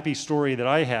the happy story that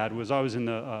I had was I was in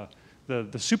the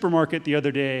supermarket the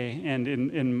other day, and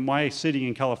in my city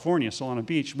in California, Solana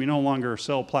Beach, we no longer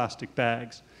sell plastic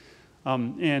bags.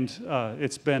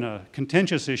 It's been a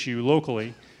contentious issue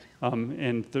locally,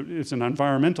 and it's an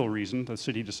environmental reason. The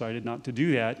city decided not to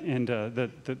do that, and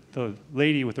the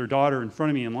lady with her daughter in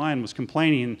front of me in line was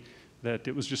complaining that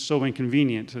it was just so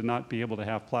inconvenient to not be able to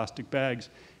have plastic bags.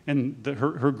 And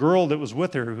her girl that was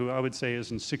with her, who I would say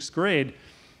is in 6th grade,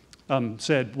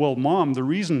 said, well, Mom, the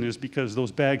reason is because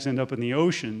those bags end up in the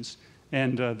oceans,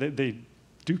 and they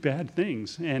do bad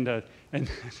things. And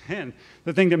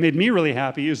the thing that made me really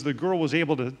happy is the girl was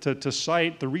able to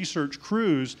cite the research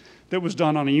cruise that was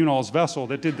done on a UNOLS vessel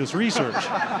that did this research.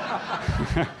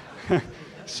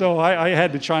 So I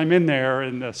had to chime in there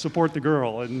and support the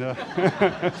girl. And,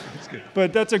 that's good.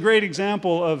 But that's a great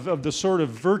example of the sort of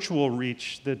virtual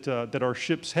reach that our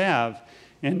ships have.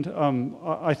 And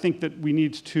I think that we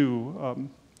need to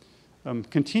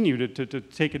continue to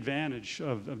take advantage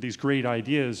of these great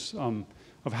ideas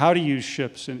of how to use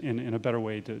ships in a better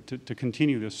way to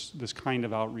continue this kind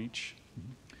of outreach.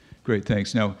 Great,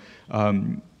 thanks. Now,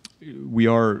 we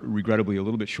are regrettably a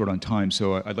little bit short on time,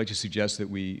 so I'd like to suggest that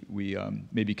we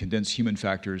maybe condense human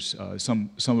factors.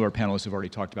 Some of our panelists have already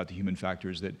talked about the human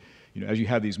factors that, as you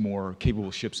have these more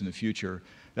capable ships in the future,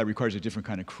 that requires a different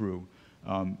kind of crew.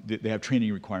 They have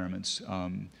training requirements.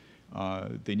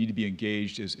 They need to be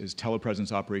engaged as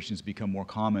telepresence operations become more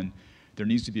common. There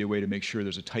needs to be a way to make sure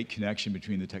there's a tight connection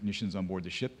between the technicians on board the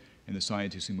ship and the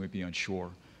scientists who might be on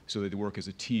shore, so that they work as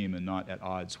a team and not at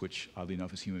odds, which oddly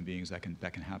enough as human beings that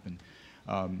can happen.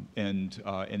 And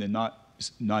then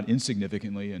not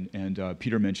insignificantly, and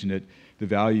Peter mentioned it, the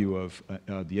value of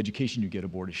the education you get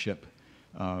aboard a ship.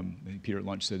 I think Peter at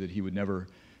lunch said that he would never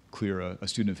clear a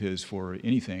student of his for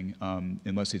anything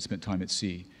unless they'd spent time at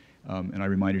sea. And I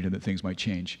reminded him that things might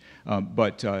change.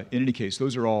 But in any case,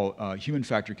 those are all human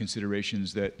factor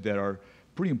considerations that are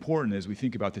pretty important as we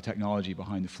think about the technology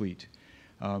behind the fleet.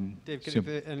 Dave, so,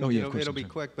 it'll be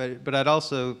quick, but I'd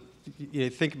also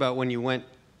think about when you went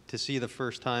to sea the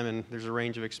first time, and there's a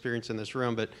range of experience in this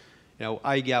room, but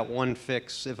I got one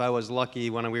fix if I was lucky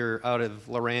when we were out of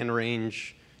Loran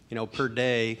Range, per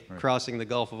day, right, crossing the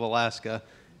Gulf of Alaska.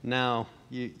 Now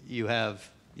you have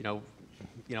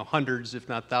hundreds, if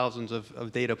not thousands,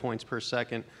 of data points per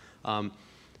second.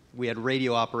 We had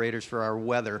radio operators for our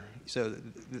weather, so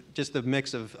just the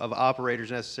mix of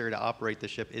operators necessary to operate the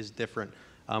ship is different.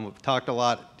 We've talked a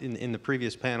lot in the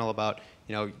previous panel about,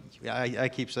 I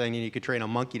keep saying you could train a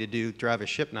monkey to drive a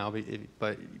ship now,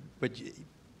 but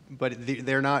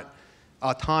they're not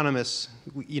autonomous.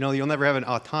 You'll never have an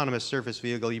autonomous surface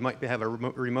vehicle. You might have a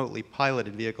remotely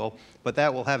piloted vehicle, but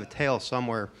that will have a tail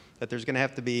somewhere, that there's going to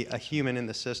have to be a human in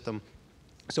the system.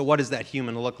 So what does that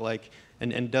human look like?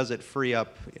 And does it free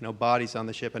up bodies on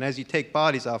the ship? And as you take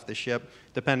bodies off the ship,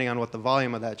 depending on what the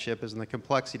volume of that ship is and the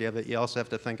complexity of it, you also have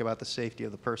to think about the safety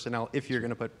of the personnel if you're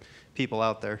going to put people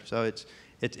out there. So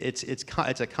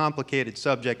it's a complicated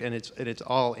subject, and it's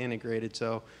all integrated.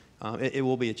 So it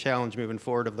will be a challenge moving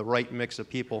forward of the right mix of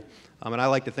people. And I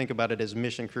like to think about it as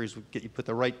mission crews. You put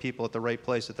the right people at the right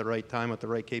place at the right time with the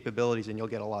right capabilities, and you'll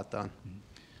get a lot done.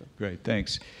 Great,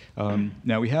 thanks.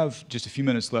 Now we have just a few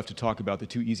minutes left to talk about the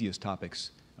two easiest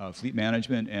topics, fleet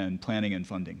management and planning and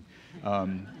funding.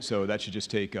 So that should just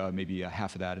take maybe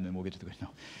half of that, and then we'll get to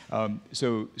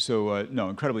the no,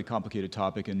 incredibly complicated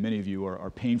topic, and many of you are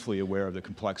painfully aware of the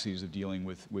complexities of dealing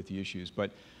with the issues.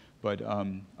 But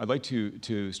I'd like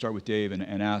to start with Dave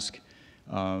and ask,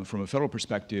 from a federal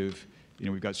perspective,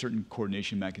 we've got certain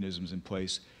coordination mechanisms in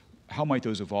place. How might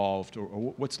those evolve, or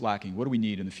what's lacking? What do we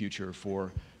need in the future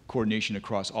for coordination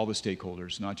across all the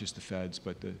stakeholders, not just the feds,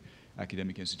 but the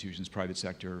academic institutions, private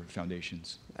sector,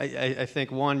 foundations? I think,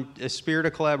 one, a spirit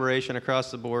of collaboration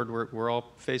across the board. We're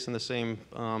all facing the same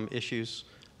issues.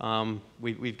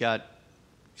 We've got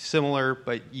similar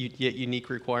but yet unique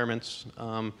requirements,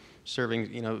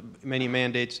 serving many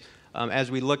mandates.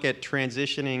 As we look at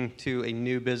transitioning to a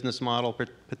new business model,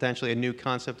 potentially a new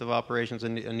concept of operations, a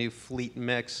new fleet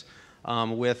mix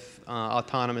with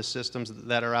autonomous systems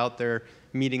that are out there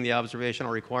meeting the observational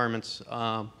requirements,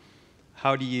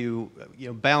 how do you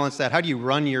balance that? How do you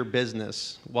run your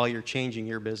business while you're changing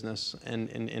your business,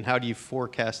 and how do you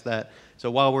forecast that?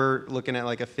 So while we're looking at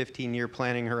like a 15-year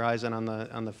planning horizon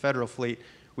on the federal fleet,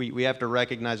 we have to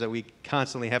recognize that we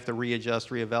constantly have to readjust,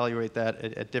 reevaluate that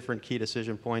at different key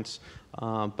decision points.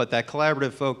 But that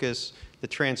collaborative focus, the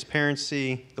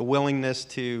transparency, the willingness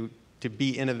to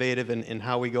be innovative in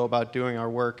how we go about doing our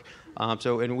work.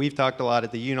 And we've talked a lot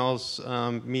at the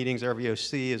UNOLS meetings,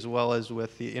 RVOC, as well as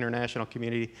with the international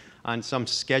community on some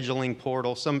scheduling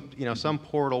portal, some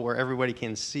portal where everybody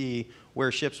can see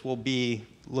where ships will be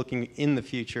looking in the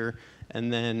future,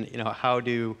 and then how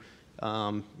to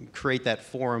create that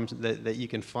forum that you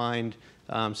can find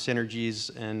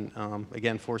synergies and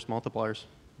again, force multipliers.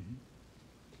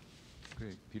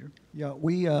 Great, Peter? Yeah,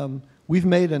 we've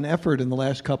made an effort in the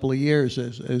last couple of years,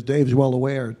 as Dave's well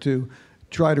aware, to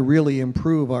try to really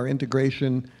improve our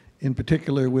integration, in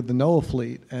particular with the NOAA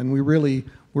fleet, and we're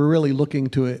really looking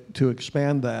to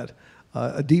expand that,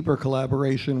 a deeper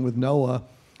collaboration with NOAA,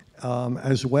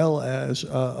 as well as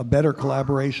a better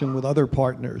collaboration with other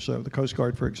partners, the Coast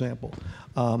Guard, for example,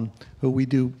 who we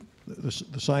do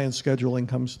the science scheduling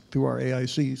comes through our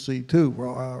AICC too,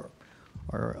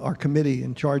 our committee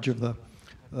in charge of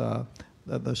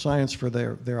the science for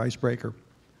their icebreaker,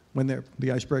 when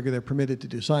the icebreaker they're permitted to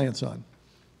do science on.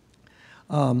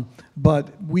 But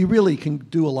we really can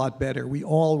do a lot better. We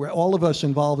all of us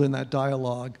involved in that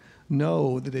dialogue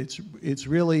know that it's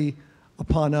really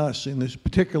upon us,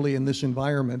 particularly in this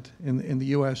environment in the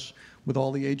U.S. with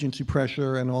all the agency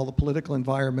pressure and all the political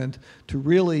environment, to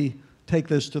really take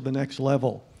this to the next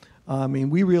level. I mean,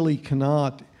 we really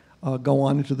cannot go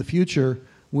on into the future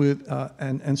with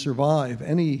and survive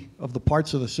any of the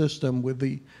parts of the system with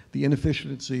the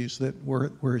inefficiencies that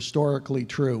were historically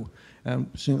true. And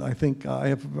so I think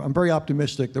I'm very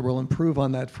optimistic that we'll improve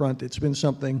on that front. It's been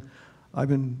something I've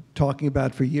been talking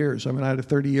about for years. I mean, I had a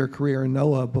 30-year career in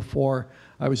NOAA before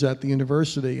I was at the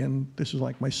university, and this is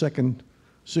like my second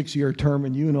 6-year term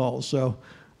in UNOLS. So,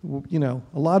 you know,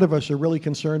 a lot of us are really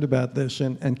concerned about this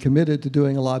and committed to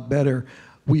doing a lot better.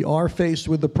 We are faced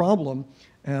with the problem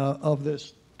of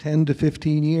this 10 to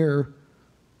 15-year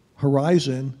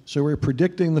horizon, so we're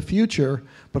predicting the future,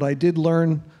 but I did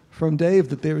learn from Dave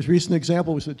that there was a recent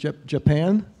example. Was it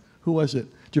Japan? Who was it?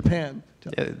 Japan.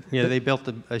 Yeah, they built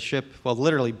a ship, well,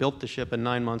 literally built the ship in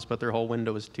 9 months, but their whole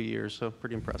window was 2 years, so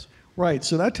pretty impressive. Right,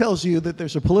 so that tells you that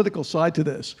there's a political side to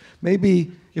this.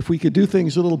 Maybe if we could do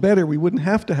things a little better, we wouldn't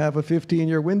have to have a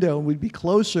 15-year window, and we'd be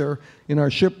closer in our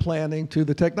ship planning to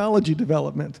the technology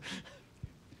development.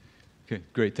 Okay,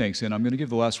 great, thanks. And I'm going to give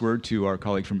the last word to our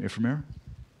colleague from IFREMER.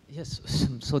 Yes,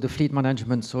 so the fleet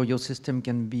management, so your system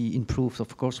can be improved,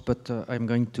 of course, but I'm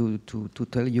going to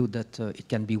tell you that it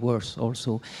can be worse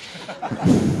also.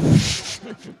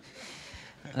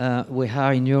 We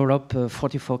are in Europe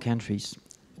 44 countries.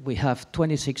 We have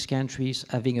 26 countries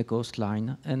having a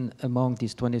coastline, and among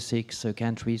these 26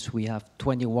 countries, we have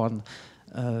 21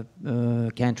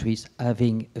 countries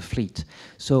having a fleet.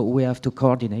 So we have to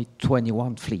coordinate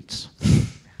 21 fleets.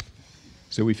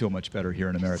 So we feel much better here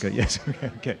in America. Yes.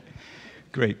 Okay.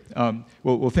 Great.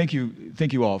 Well, thank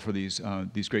you all for these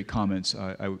great comments.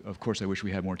 Of course, I wish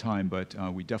we had more time, but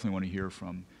we definitely want to hear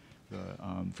from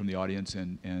the audience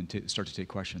and start to take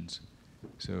questions.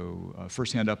 So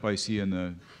first hand up I see in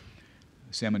the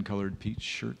salmon-colored peach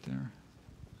shirt there.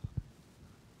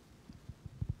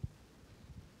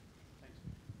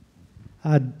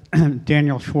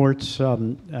 Daniel Schwartz,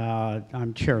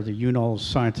 I'm chair of the UNOLS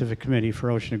Scientific Committee for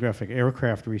Oceanographic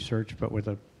Aircraft Research, but with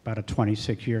about a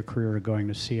 26-year career going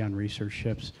to sea on research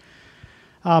ships.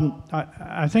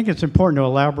 I think it's important to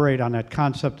elaborate on that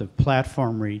concept of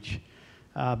platform reach.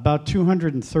 About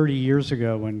 230 years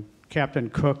ago, when Captain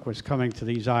Cook was coming to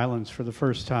these islands for the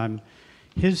first time,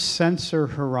 his sensor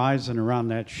horizon around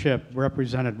that ship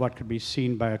represented what could be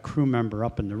seen by a crew member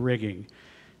up in the rigging.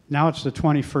 Now it's the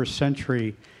 21st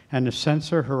century, and the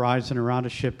sensor horizon around a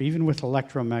ship, even with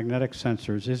electromagnetic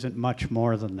sensors, isn't much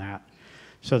more than that.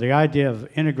 So the idea of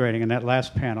integrating, and that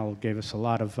last panel gave us a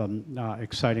lot of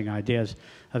exciting ideas,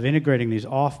 of integrating these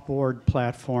off-board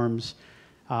platforms.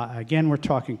 Again, we're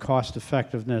talking cost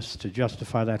effectiveness to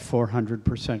justify that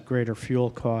 400% greater fuel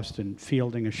cost in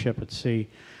fielding a ship at sea.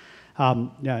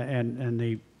 And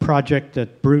the project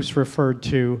that Bruce referred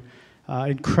to,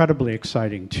 incredibly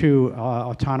exciting. 2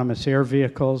 autonomous air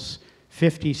vehicles,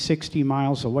 50, 60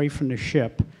 miles away from the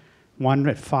ship, one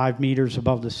at 5 meters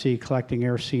above the sea collecting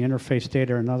air-sea interface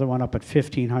data, another one up at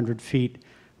 1,500 feet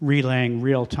relaying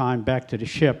real-time back to the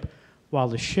ship, while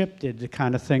the ship did the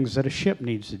kind of things that a ship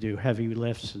needs to do, heavy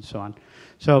lifts and so on.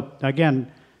 So again,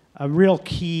 a real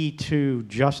key to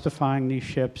justifying these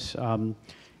ships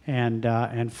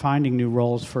and finding new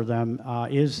roles for them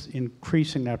is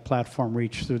increasing that platform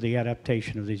reach through the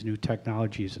adaptation of these new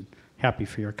technologies, and happy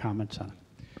for your comments on it.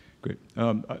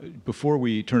 Great. Before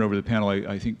we turn over the panel,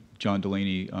 I think John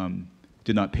Delaney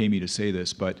did not pay me to say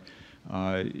this, but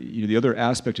the other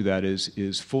aspect of that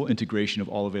is full integration of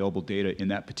all available data in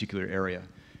that particular area.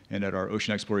 And at our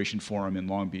Ocean Exploration Forum in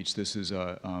Long Beach, this was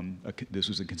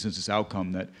a consensus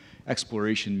outcome that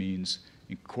exploration means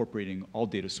incorporating all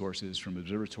data sources from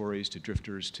observatories to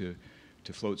drifters to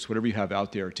floats, whatever you have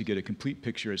out there, to get a complete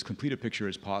picture, as complete a picture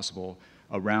as possible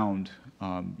around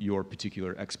your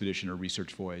particular expedition or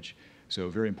research voyage. So a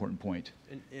very important point.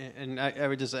 And I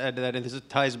would just add to that, and this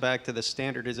ties back to the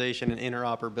standardization and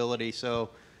interoperability so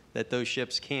that those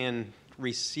ships can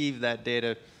receive that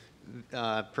data,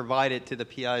 provide it to the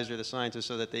PIs or the scientists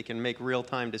so that they can make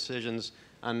real-time decisions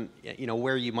on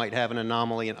where you might have an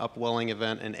anomaly, an upwelling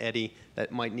event, an eddy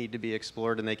that might need to be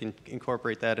explored, and they can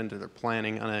incorporate that into their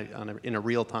planning in a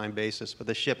real-time basis. But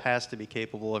the ship has to be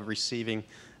capable of receiving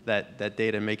that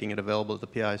data and making it available to the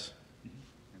PIs.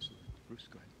 Absolutely. Bruce,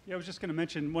 go ahead. Yeah, I was just going to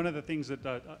mention one of the things that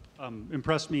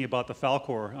impressed me about the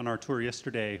Falcor on our tour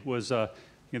yesterday was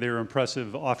their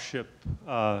impressive off-ship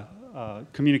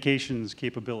communications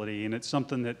capability, and it's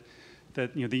something that the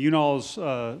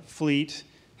UNOLS fleet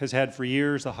has had for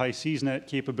years, the high SeaSnet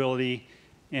capability,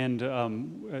 and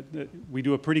we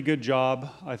do a pretty good job.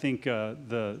 I think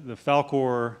the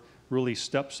Falcor really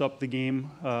steps up the game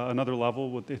another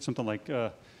level with it's something like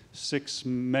 6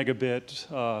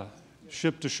 megabit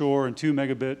ship to shore and 2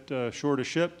 megabit shore to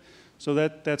ship. So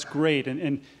that's great.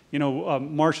 And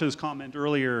Marcia's comment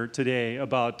earlier today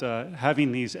about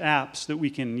having these apps that we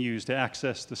can use to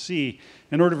access the sea.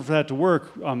 In order for that to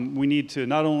work, we need to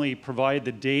not only provide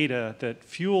the data that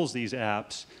fuels these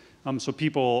apps so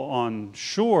people on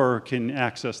shore can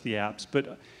access the apps,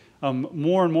 but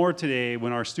More and more today,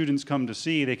 when our students come to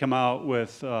sea, they come out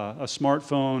with a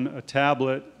smartphone, a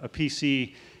tablet, a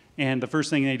PC, and the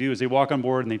first thing they do is they walk on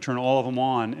board and they turn all of them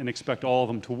on and expect all of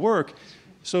them to work.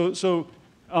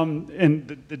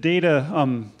 And the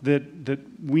data that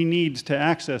we need to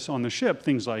access on the ship,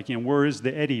 things like, where is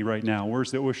the eddy right now?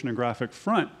 Where's the oceanographic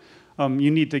front?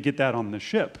 You need to get that on the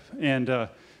ship. And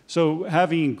so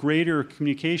having greater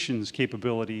communications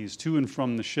capabilities to and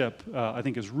from the ship, I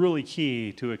think is really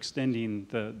key to extending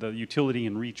the utility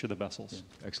and reach of the vessels.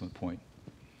 Yeah, excellent point.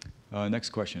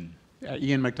 Next question.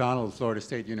 Ian McDonald, Florida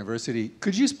State University.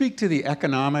 Could you speak to the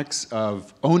economics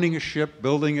of owning a ship,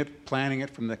 building it, planning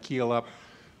it from the keel up,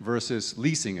 versus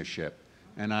leasing a ship?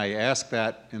 And I ask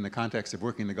that in the context of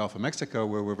working in the Gulf of Mexico,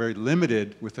 where we're very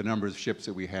limited with the number of ships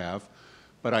that we have.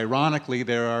 But ironically,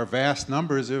 there are vast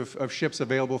numbers of ships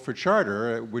available for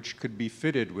charter, which could be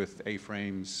fitted with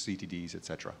A-frames, CTDs, et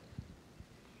cetera.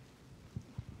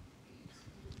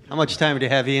 How much time do you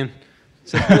have, Ian?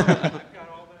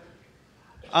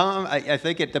 I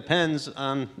think it depends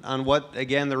on what,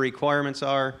 again, the requirements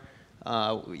are.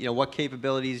 What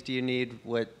capabilities do you need?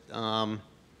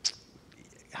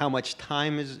 How much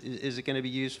time is it going to be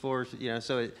used for?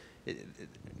 So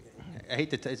I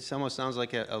hate to. It almost sounds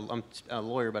like I'm a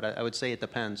lawyer, but I would say it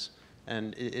depends.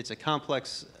 And it's a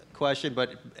complex question,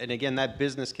 and again, that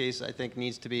business case I think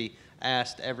needs to be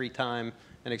asked every time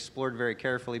and explored very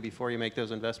carefully before you make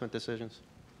those investment decisions.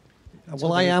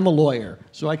 Well, I am a lawyer,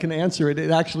 so I can answer it.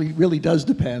 It actually really does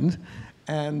depend.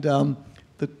 And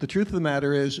the truth of the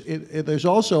matter is there's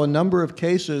also a number of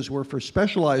cases where for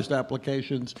specialized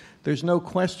applications, there's no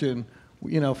question,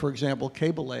 for example,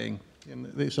 cable laying,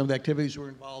 and some of the activities we're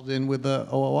involved in with the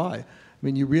OOI. I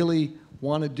mean, you really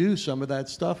want to do some of that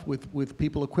stuff with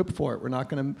people equipped for it. We're not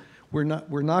going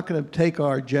to take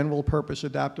our general purpose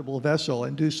adaptable vessel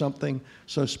and do something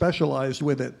so specialized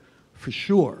with it for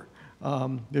sure.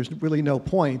 There's really no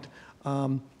point.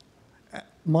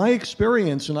 My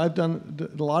experience, and I've done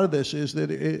a lot of this, is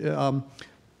that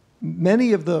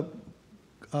many of the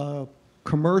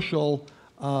commercial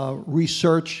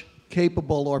research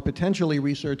capable or potentially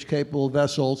research capable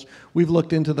vessels, we've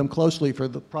looked into them closely for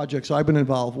the projects I've been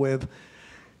involved with,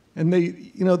 and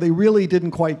they really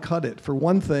didn't quite cut it. For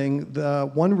one thing,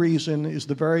 one reason is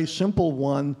the very simple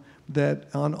one that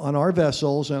on our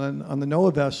vessels and on the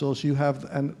NOAA vessels, you have,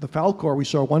 and the Falcor, we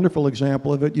saw a wonderful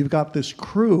example of it, you've got this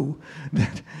crew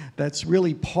that's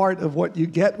really part of what you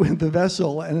get with the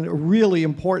vessel and a really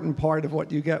important part of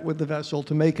what you get with the vessel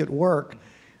to make it work.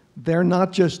 They're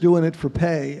not just doing it for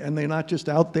pay, and they're not just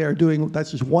out there doing,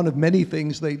 that's just one of many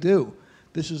things they do.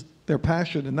 This is their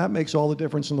passion, and that makes all the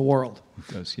difference in the world.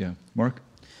 It does, yeah. Marc?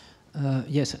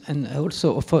 Yes, and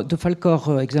also for the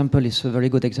Falcor example is a very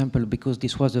good example because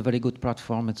this was a very good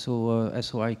platform, and so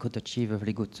SOI could achieve a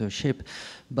very good ship.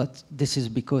 But this is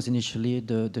because initially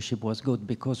the ship was good,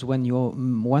 because when you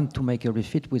want to make a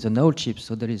refit with an old ship,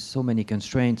 so there is so many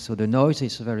constraints, so the noise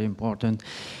is very important.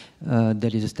 There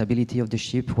is a stability of the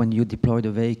ship. When you deploy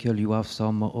the vehicle, you have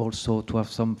also to have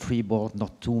some freeboard,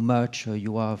 not too much.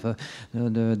 You have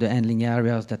the handling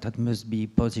areas that must be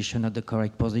positioned at the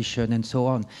correct position and so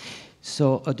on.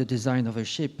 So the design of a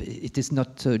ship, it is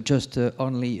not just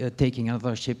only taking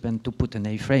another ship and to put an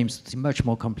A-frame. It's much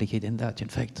more complicated than that, in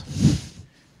fact.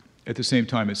 At the same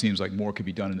time, it seems like more could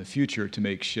be done in the future to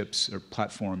make ships or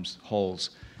platforms,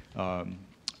 hulls,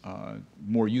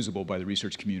 more usable by the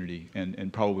research community,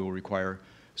 and probably will require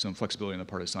some flexibility on the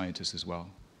part of scientists as well.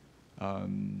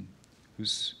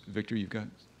 Victor, you've got?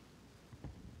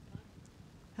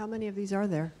 How many of these are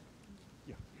there?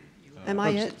 Yeah. Am I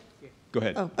it? Go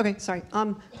ahead. Oh, okay, sorry.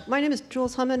 My name is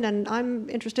Jules Hummond, and I'm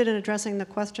interested in addressing the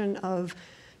question of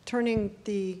turning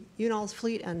the UNOLS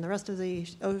fleet and the rest of the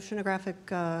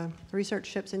oceanographic research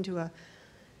ships into a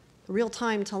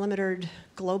real-time telemetered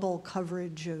global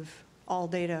coverage of all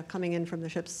data coming in from the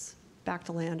ships back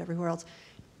to land everywhere else.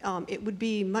 It would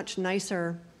be much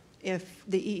nicer if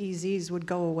the EEZs would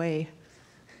go away.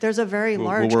 There's a very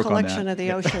large collection of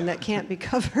the ocean that can't be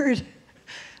covered.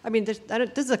 I mean, this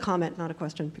is a comment, not a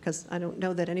question, because I don't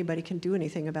know that anybody can do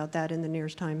anything about that in the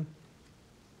nearest time.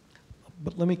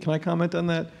 But can I comment on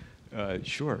that?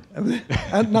 Sure.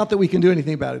 Not that we can do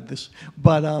anything about it,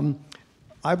 but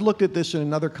I've looked at this in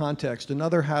another context.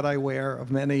 Another hat I wear of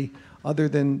many, other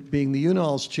than being the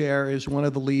UNOLS chair, is one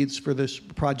of the leads for this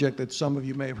project that some of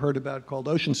you may have heard about called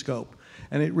Oceanscope.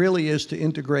 And it really is to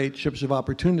integrate ships of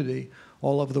opportunity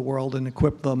all over the world and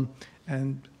equip them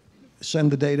and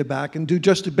send the data back and do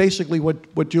just basically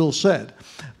what Jules said.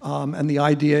 And the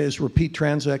idea is repeat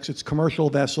transects. It's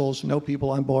commercial vessels, no people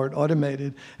on board,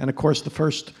 automated. And of course, the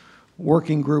first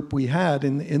working group we had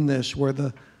in this were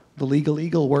the the Legal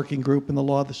Eagle Working Group and the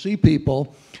Law of the Sea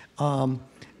people,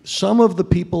 some of the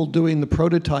people doing the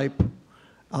prototype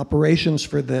operations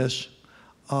for this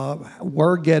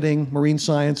were getting marine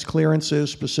science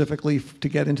clearances specifically to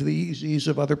get into the EEZs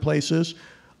of other places.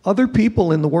 Other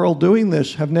people in the world doing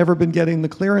this have never been getting the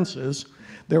clearances.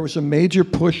 There was a major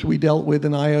push we dealt with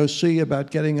in IOC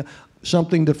about getting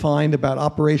something defined about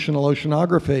operational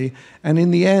oceanography. And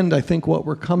in the end, I think what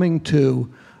we're coming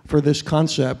to for this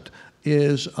concept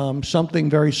is something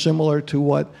very similar to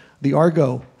what the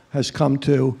Argo has come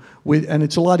to, and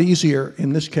it's a lot easier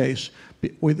in this case.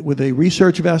 With a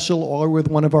research vessel or with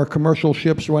one of our commercial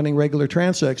ships running regular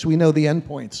transects, we know the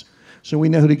endpoints. So we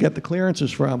know who to get the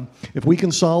clearances from. If we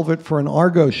can solve it for an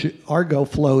Argo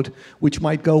float, which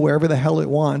might go wherever the hell it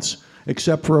wants,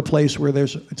 except for a place where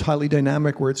it's highly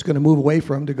dynamic, where it's going to move away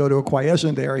from to go to a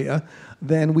quiescent area,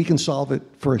 then we can solve it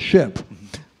for a ship.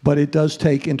 But it does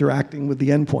take interacting with the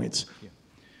endpoints.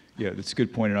 Yeah, that's a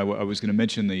good point. And I was going to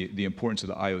mention the importance of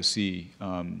the IOC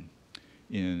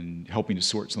in helping to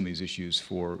sort some of these issues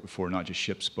for not just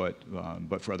ships, but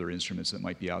for other instruments that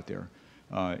might be out there.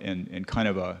 And kind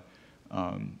of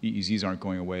EEZs aren't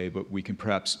going away, but we can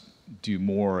perhaps do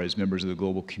more as members of the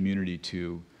global community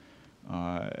to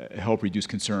help reduce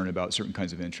concern about certain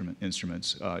kinds of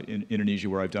instruments. In Indonesia,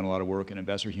 where I've done a lot of work, and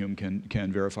Ambassador Hume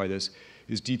can verify this,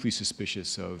 is deeply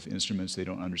suspicious of instruments they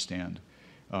don't understand.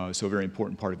 So a very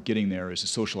important part of getting there is to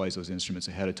socialize those instruments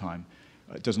ahead of time.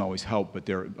 It doesn't always help, but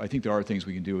I think there are things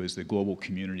we can do as the global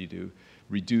community to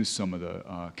reduce some of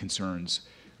the concerns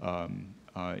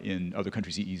in other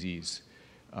countries' EEZs,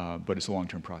 but it's a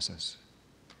long-term process.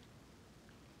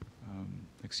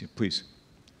 Next, please.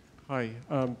 Hi.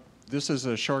 This is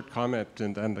a short comment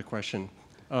and then the question.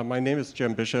 My name is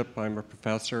Jim Bishop. I'm a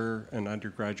professor and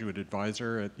undergraduate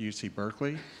advisor at UC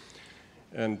Berkeley.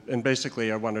 And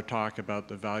basically, I want to talk about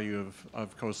the value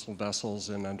of coastal vessels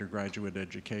in undergraduate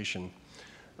education.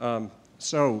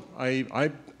 So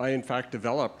I in fact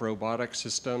develop robotic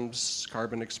systems,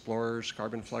 carbon explorers,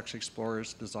 carbon flux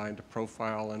explorers designed to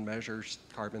profile and measure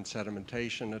carbon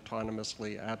sedimentation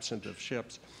autonomously absent of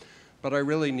ships. But I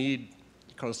really need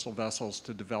coastal vessels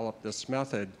to develop this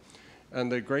method.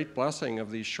 And the great blessing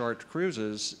of these short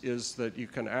cruises is that you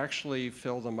can actually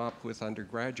fill them up with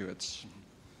undergraduates.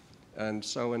 And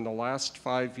so in the last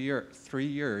 3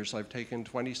 years, I've taken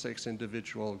 26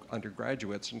 individual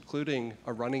undergraduates, including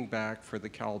a running back for the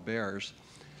Cal Bears,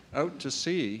 out to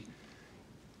sea.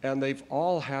 And they've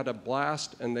all had a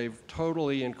blast, and they've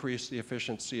totally increased the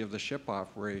efficiency of the ship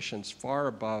operations far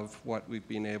above what we've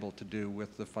been able to do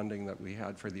with the funding that we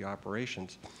had for the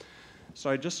operations. So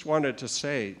I just wanted to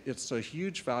say it's a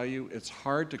huge value. It's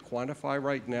hard to quantify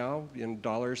right now in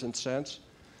dollars and cents.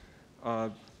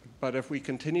 But if we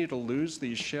continue to lose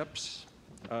these ships,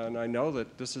 and I know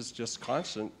that this is just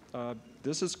constant,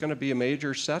 this is going to be a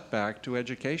major setback to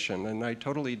education. And I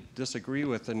totally disagree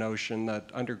with the notion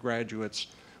that undergraduates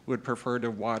would prefer to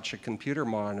watch a computer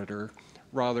monitor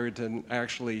rather than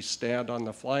actually stand on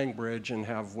the flying bridge and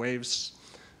have wave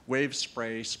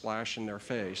spray splash in their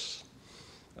face.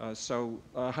 So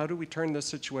how do we turn this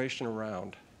situation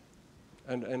around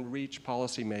and reach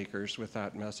policymakers with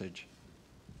that message?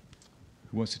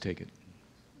 Who wants to take it?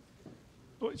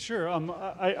 Well, sure.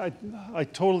 I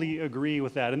totally agree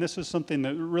with that, and this is something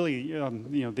that really, you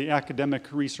know, the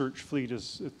academic research fleet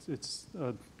it's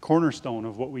a cornerstone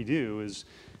of what we do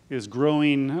is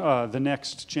growing the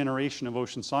next generation of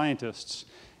ocean scientists,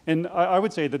 and I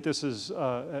would say that this is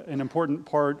an important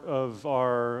part of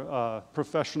our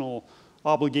professional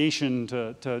obligation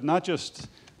to not just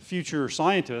future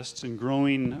scientists and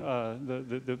growing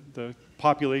the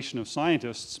population of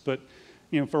scientists, but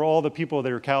you know, for all the people that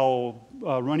are Cal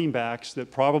running backs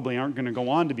that probably aren't going to go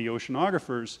on to be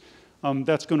oceanographers,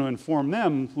 that's going to inform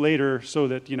them later so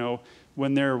that, you know,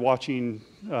 when they're watching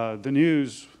the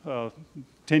news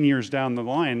 10 years down the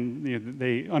line, you know,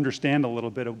 they understand a little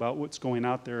bit about what's going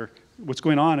out there, what's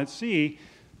going on at sea.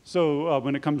 So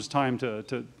when it comes time to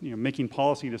you know, making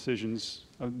policy decisions,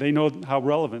 they know how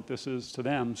relevant this is to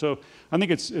them. So I think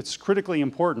it's critically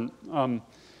important.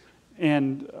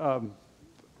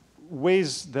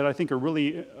 Ways that I think are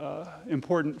really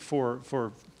important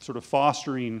for sort of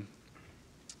fostering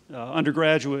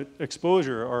undergraduate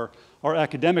exposure are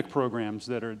academic programs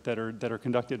that are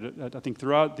conducted I think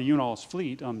throughout the UNOLS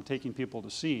fleet, taking people to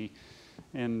sea,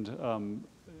 and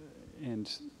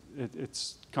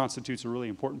it constitutes a really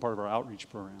important part of our outreach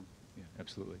program. Yeah,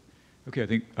 absolutely. Okay, I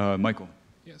think Michael.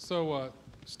 Yeah. So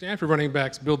Stanford running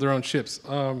backs build their own ships,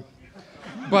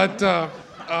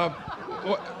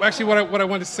 actually, what I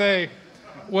wanted to say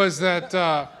was that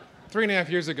 3.5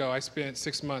 years ago, I spent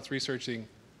 6 months researching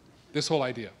this whole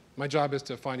idea. My job is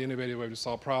to find innovative ways to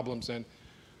solve problems. And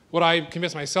what I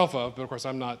convinced myself of, but of course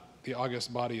I'm not the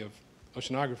august body of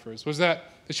oceanographers, was that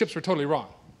the ships were totally wrong.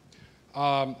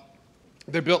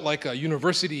 They're built like a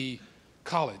university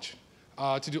college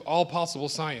to do all possible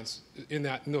science in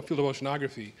the field of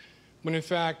oceanography, when in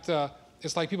fact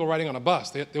it's like people riding on a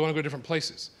bus. They want to go to different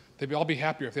places. They'd all be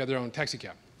happier if they had their own taxi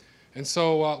cab. And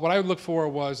so what I would look for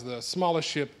was the smallest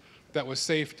ship that was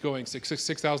safe, going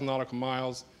 6,000 nautical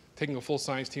miles, taking a full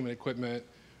science team and equipment,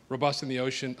 robust in the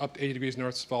ocean, up to 80 degrees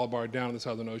north Svalbard, down in the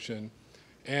Southern Ocean.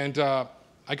 And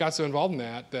I got so involved in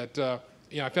that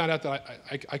I found out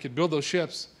that I could build those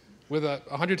ships with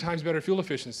 100 times better fuel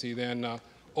efficiency than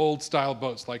old style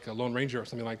boats like a Lone Ranger or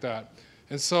something like that.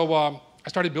 And so I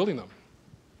started building them.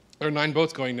 There are 9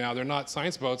 boats going now. They're not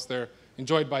science boats. They're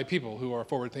enjoyed by people who are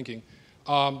forward thinking.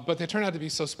 But they turn out to be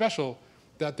so special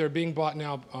that they're being bought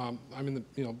now. I'm in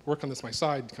the work on this, my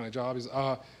side kind of job is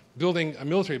building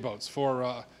military boats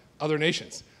for other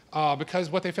nations. Because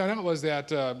what they found out was that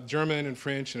German and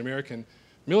French and American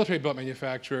military boat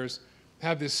manufacturers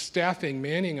have this staffing,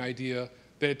 manning idea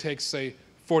that it takes, say,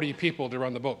 40 people to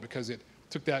run the boat, because it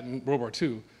took that in World War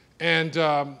II. And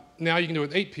now you can do it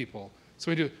with 8 people. So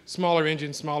we do smaller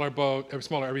engine, smaller boat,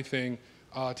 smaller everything.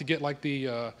 To get like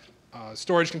the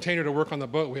storage container to work on the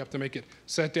boat, we have to make it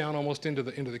set down almost into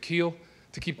the keel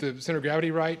to keep the center of gravity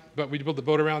right, but we build the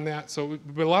boat around that. So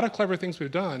a lot of clever things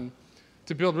we've done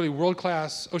to build really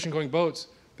world-class ocean-going boats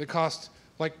that cost,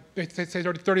 like, say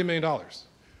 $30 million.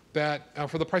 That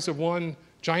for the price of one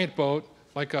giant boat,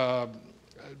 like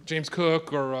James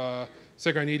Cook or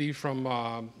Segraniti from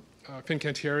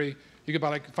Fincantieri, you could buy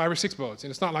like 5 or 6 boats.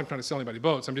 And it's not like I'm trying to sell anybody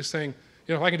boats. I'm just saying,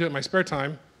 if I can do it in my spare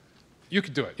time, you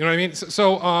could do it. You know what I mean?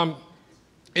 So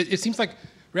it seems like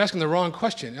we're asking the wrong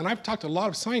question. And I've talked to a lot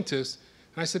of scientists,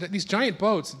 and I said, these giant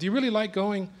boats, do you really like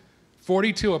going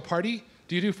 40 to a party?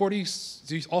 Do you do 40,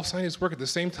 do all scientists work at the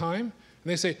same time? And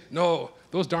they say, no,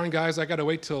 those darn guys, I got to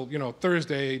wait till,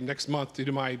 Thursday next month to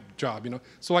do my job,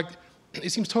 So like, it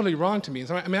seems totally wrong to me. And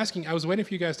so I'm asking, I was waiting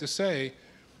for you guys to say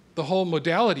the whole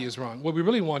modality is wrong. What we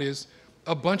really want is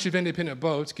a bunch of independent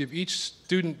boats, give each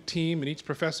student team and each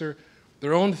professor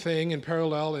their own thing in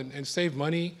parallel and save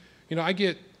money. I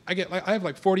have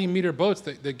like 40-meter boats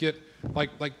that get like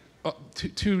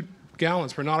 2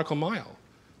 gallons per nautical mile.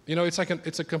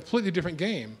 It's a completely different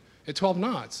game at 12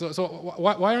 knots. So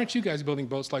why aren't you guys building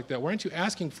boats like that? Why aren't you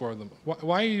asking for them?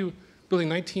 Why are you building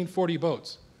 1940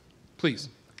 boats? Please.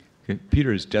 Okay.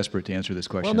 Peter is desperate to answer this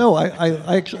question. Well, no,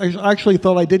 I actually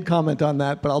thought I did comment on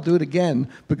that, but I'll do it again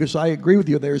because I agree with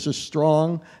you. There's a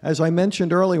strong, as I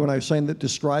mentioned earlier when I was saying that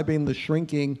describing the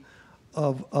shrinking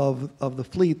of the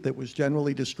fleet that was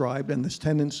generally described, and this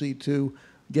tendency to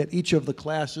get each of the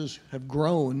classes have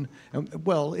grown. And,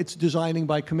 well, it's designing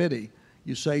by committee.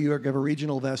 You say you have a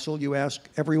regional vessel, you ask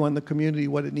everyone in the community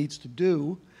what it needs to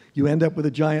do, you end up with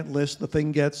a giant list. The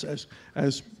thing gets,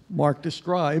 as Marc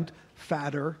described,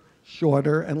 fatter,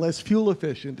 shorter, and less fuel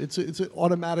efficient. It's an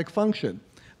automatic function.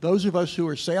 Those of us who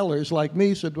are sailors like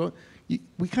me said, well,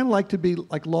 we kind of like to be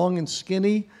like long and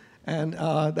skinny, and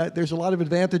that there's a lot of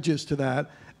advantages to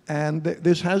that. And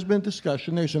this has been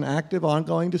discussion. There's an active,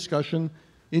 ongoing discussion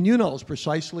in UNOLS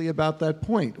precisely about that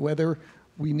point, whether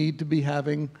we need to be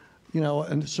having,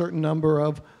 a certain number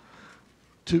of,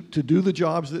 to do the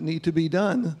jobs that need to be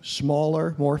done,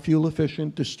 smaller, more fuel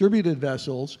efficient, distributed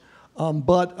vessels.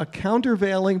 But a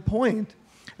countervailing point,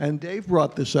 and Dave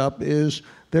brought this up, is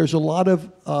there's a lot of,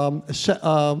 I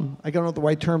don't know what the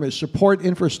right term is, support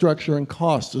infrastructure and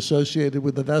costs associated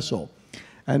with the vessel.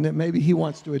 And maybe he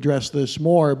wants to address this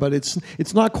more, but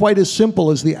it's not quite as simple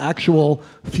as the actual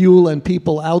fuel and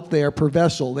people out there per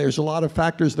vessel. There's a lot of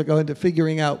factors that go into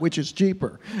figuring out which is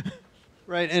cheaper.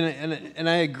 Right, and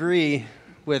I agree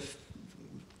with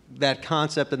that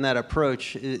concept and that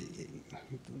approach.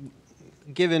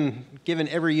 Given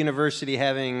every university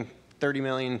having 30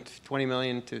 million, 20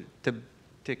 million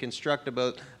to construct a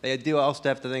boat, they do also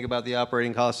have to think about the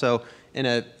operating costs. So in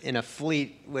a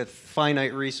fleet with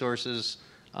finite resources,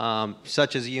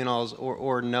 such as UNOLS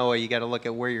or NOAA, you got to look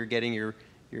at where you're getting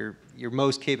your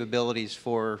most capabilities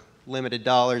for limited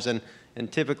dollars. And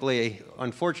typically,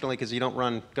 unfortunately, because you don't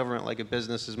run government like a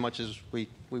business as much as we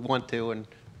want to and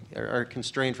are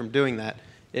constrained from doing that,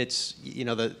 it's,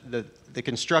 the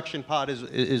construction pot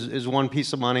is one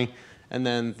piece of money, and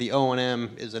then the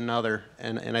O&M is another.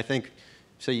 And I think,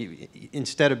 so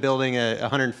instead of building a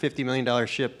 $150 million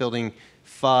ship, building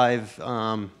 5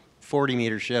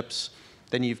 40-meter ships,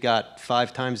 then you've got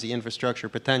 5 times the infrastructure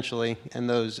potentially, and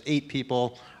those 8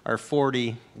 people are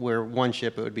 40, where one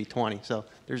ship it would be 20. So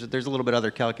there's a little bit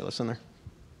other calculus in there.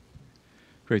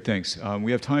 Great, thanks.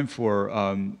 We have time for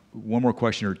one more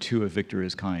question or two if Victor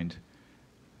is kind.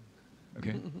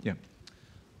 Okay, yeah.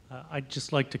 I'd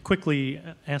just like to quickly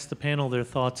ask the panel their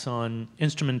thoughts on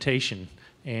instrumentation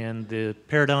and the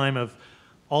paradigm of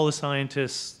all the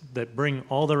scientists that bring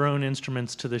all their own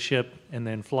instruments to the ship and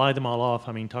then fly them all off.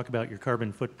 I mean, talk about your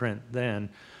carbon footprint then,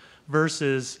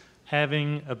 versus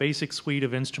having a basic suite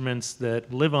of instruments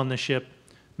that live on the ship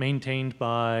maintained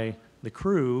by the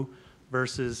crew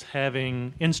versus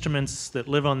having instruments that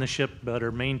live on the ship but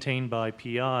are maintained by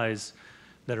PIs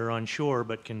that are on shore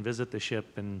but can visit the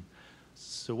ship. And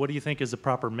so what do you think is the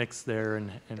proper mix there, and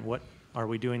what are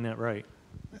we doing that right?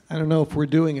 I don't know if we're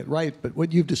doing it right, but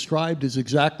what you've described is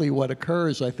exactly what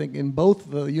occurs, I think, in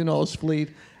both the UNOLS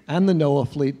fleet and the NOAA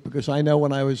fleet, because I know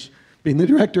when I was being the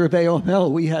director of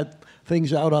AOML, we had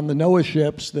things out on the NOAA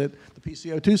ships that the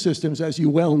PCO2 systems, as you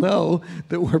well know,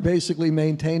 that were basically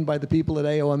maintained by the people at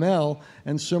AOML,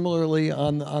 and similarly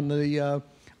on the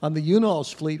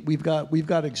UNOLS fleet, we've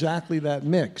got exactly that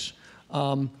mix.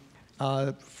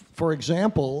 For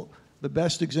example, the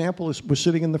best example is we're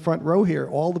sitting in the front row here.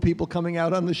 All the people coming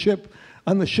out on the ship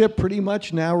pretty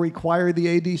much now require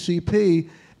the ADCP,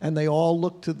 and they all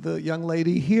look to the young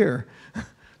lady here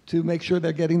to make sure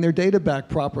they're getting their data back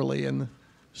properly. And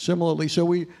similarly, so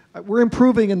we're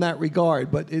improving in that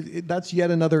regard, but that's yet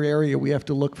another area we have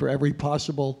to look for every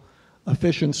possible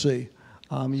efficiency.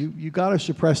 You got to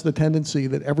suppress the tendency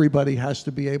that everybody has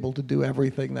to be able to do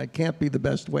everything. That can't be the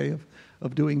best way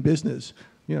of doing business.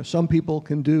 You know, some people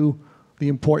can do the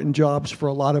important jobs for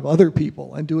a lot of other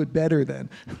people and do it better than.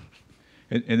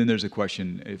 And then there's a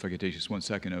question, if I could take just 1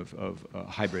 second, of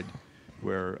hybrid,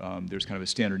 where there's kind of a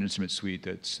standard instrument suite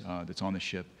that's on the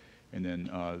ship, and then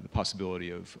the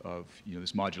possibility of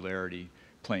this modularity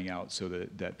playing out so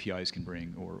that PIs can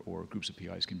bring, or groups of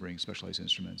PIs can bring specialized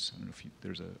instruments. I don't know if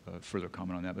there's a further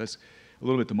comment on that, but that's a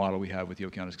little bit the model we have with the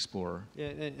Oceanography Explorer.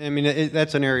 Yeah, I mean,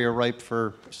 that's an area ripe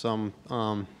for some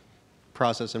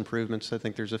process improvements. I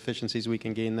think there's efficiencies we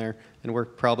can gain there, and we're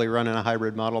probably running a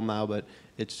hybrid model now, but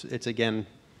it's again,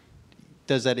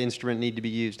 does that instrument need to be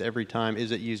used every time?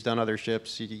 Is it used on other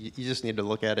ships? You just need to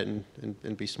look at it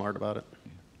and be smart about it,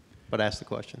 but ask the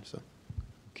question. So.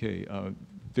 Okay,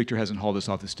 Victor hasn't hauled us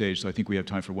off the stage, so I think we have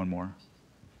time for one more.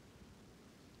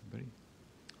 Anybody?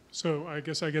 So I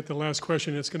guess I get the last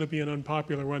question. It's going to be an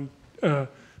unpopular one.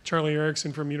 Charlie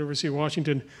Erickson from University of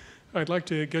Washington. I'd like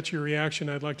to get your reaction.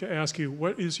 I'd like to ask you,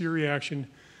 what is your reaction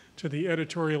to the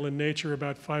editorial in Nature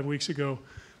about 5 weeks ago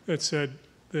that said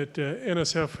that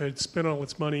NSF had spent all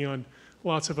its money on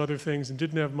lots of other things and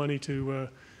didn't have money to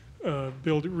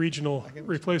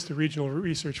replace the regional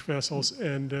research vessels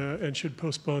and should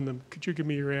postpone them? Could you give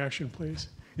me your reaction, please?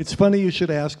 It's funny you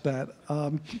should ask that.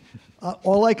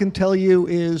 All I can tell you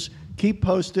is keep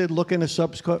posted, look in a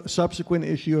subsequent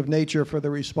issue of Nature for the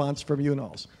response from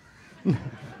UNOLS.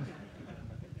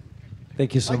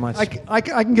 Thank you so much. I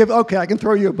can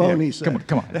throw you a bone, yeah, he said.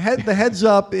 Come on. The heads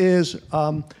up is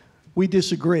we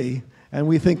disagree, and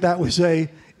we think that was an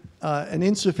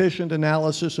insufficient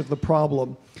analysis of the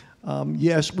problem.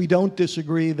 Yes, we don't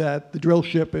disagree that the drill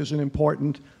ship is an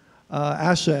important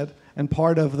asset, and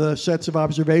part of the sets of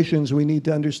observations we need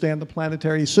to understand the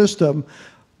planetary system,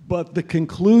 but the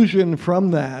conclusion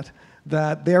from that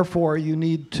therefore you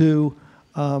need to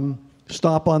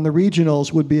stop on the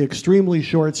regionals would be extremely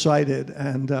short-sighted,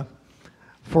 and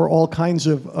for all kinds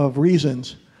of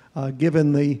reasons,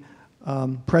 given the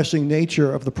pressing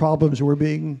nature of the problems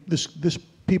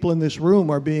people in this room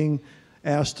are being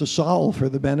asked to solve for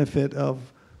the benefit of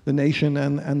the nation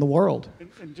and the world.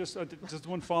 And just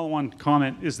one follow-on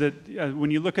comment is that when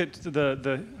you look at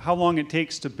how long it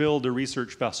takes to build a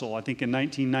research vessel, I think in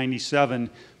 1997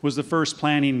 was the first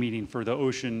planning meeting for the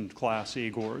Ocean-class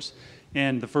Agors.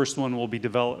 And the first one will be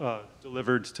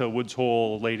delivered to Woods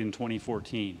Hole late in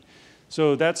 2014.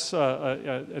 So that's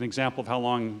an example of how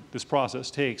long this process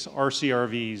takes.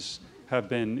 RCRVs have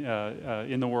been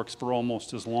in the works for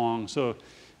almost as long. So,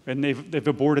 and they've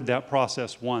aborted that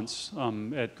process once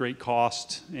at great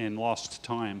cost and lost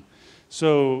time.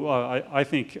 So I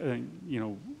think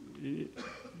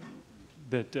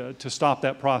that to stop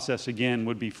that process again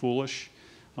would be foolish.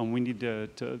 We need to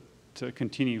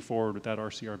continue forward with that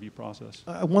RCRV process.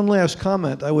 One last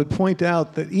comment. I would point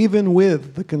out that even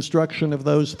with the construction of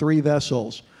those 3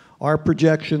 vessels, our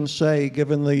projections say,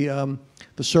 given the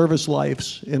service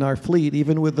lives in our fleet,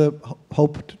 even with the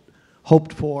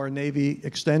hoped for Navy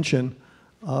extension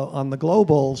on the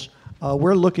globals,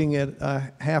 we're looking at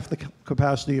half the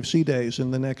capacity of sea days in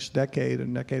the next decade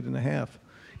and a half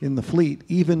in the fleet,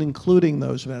 even including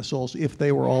those vessels if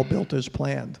they were all built as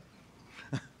planned.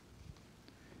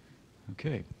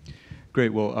 Okay.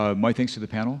 Great. Well, my thanks to the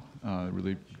panel.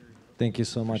 Really. Thank you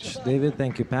so much, David.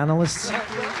 Thank you, panelists.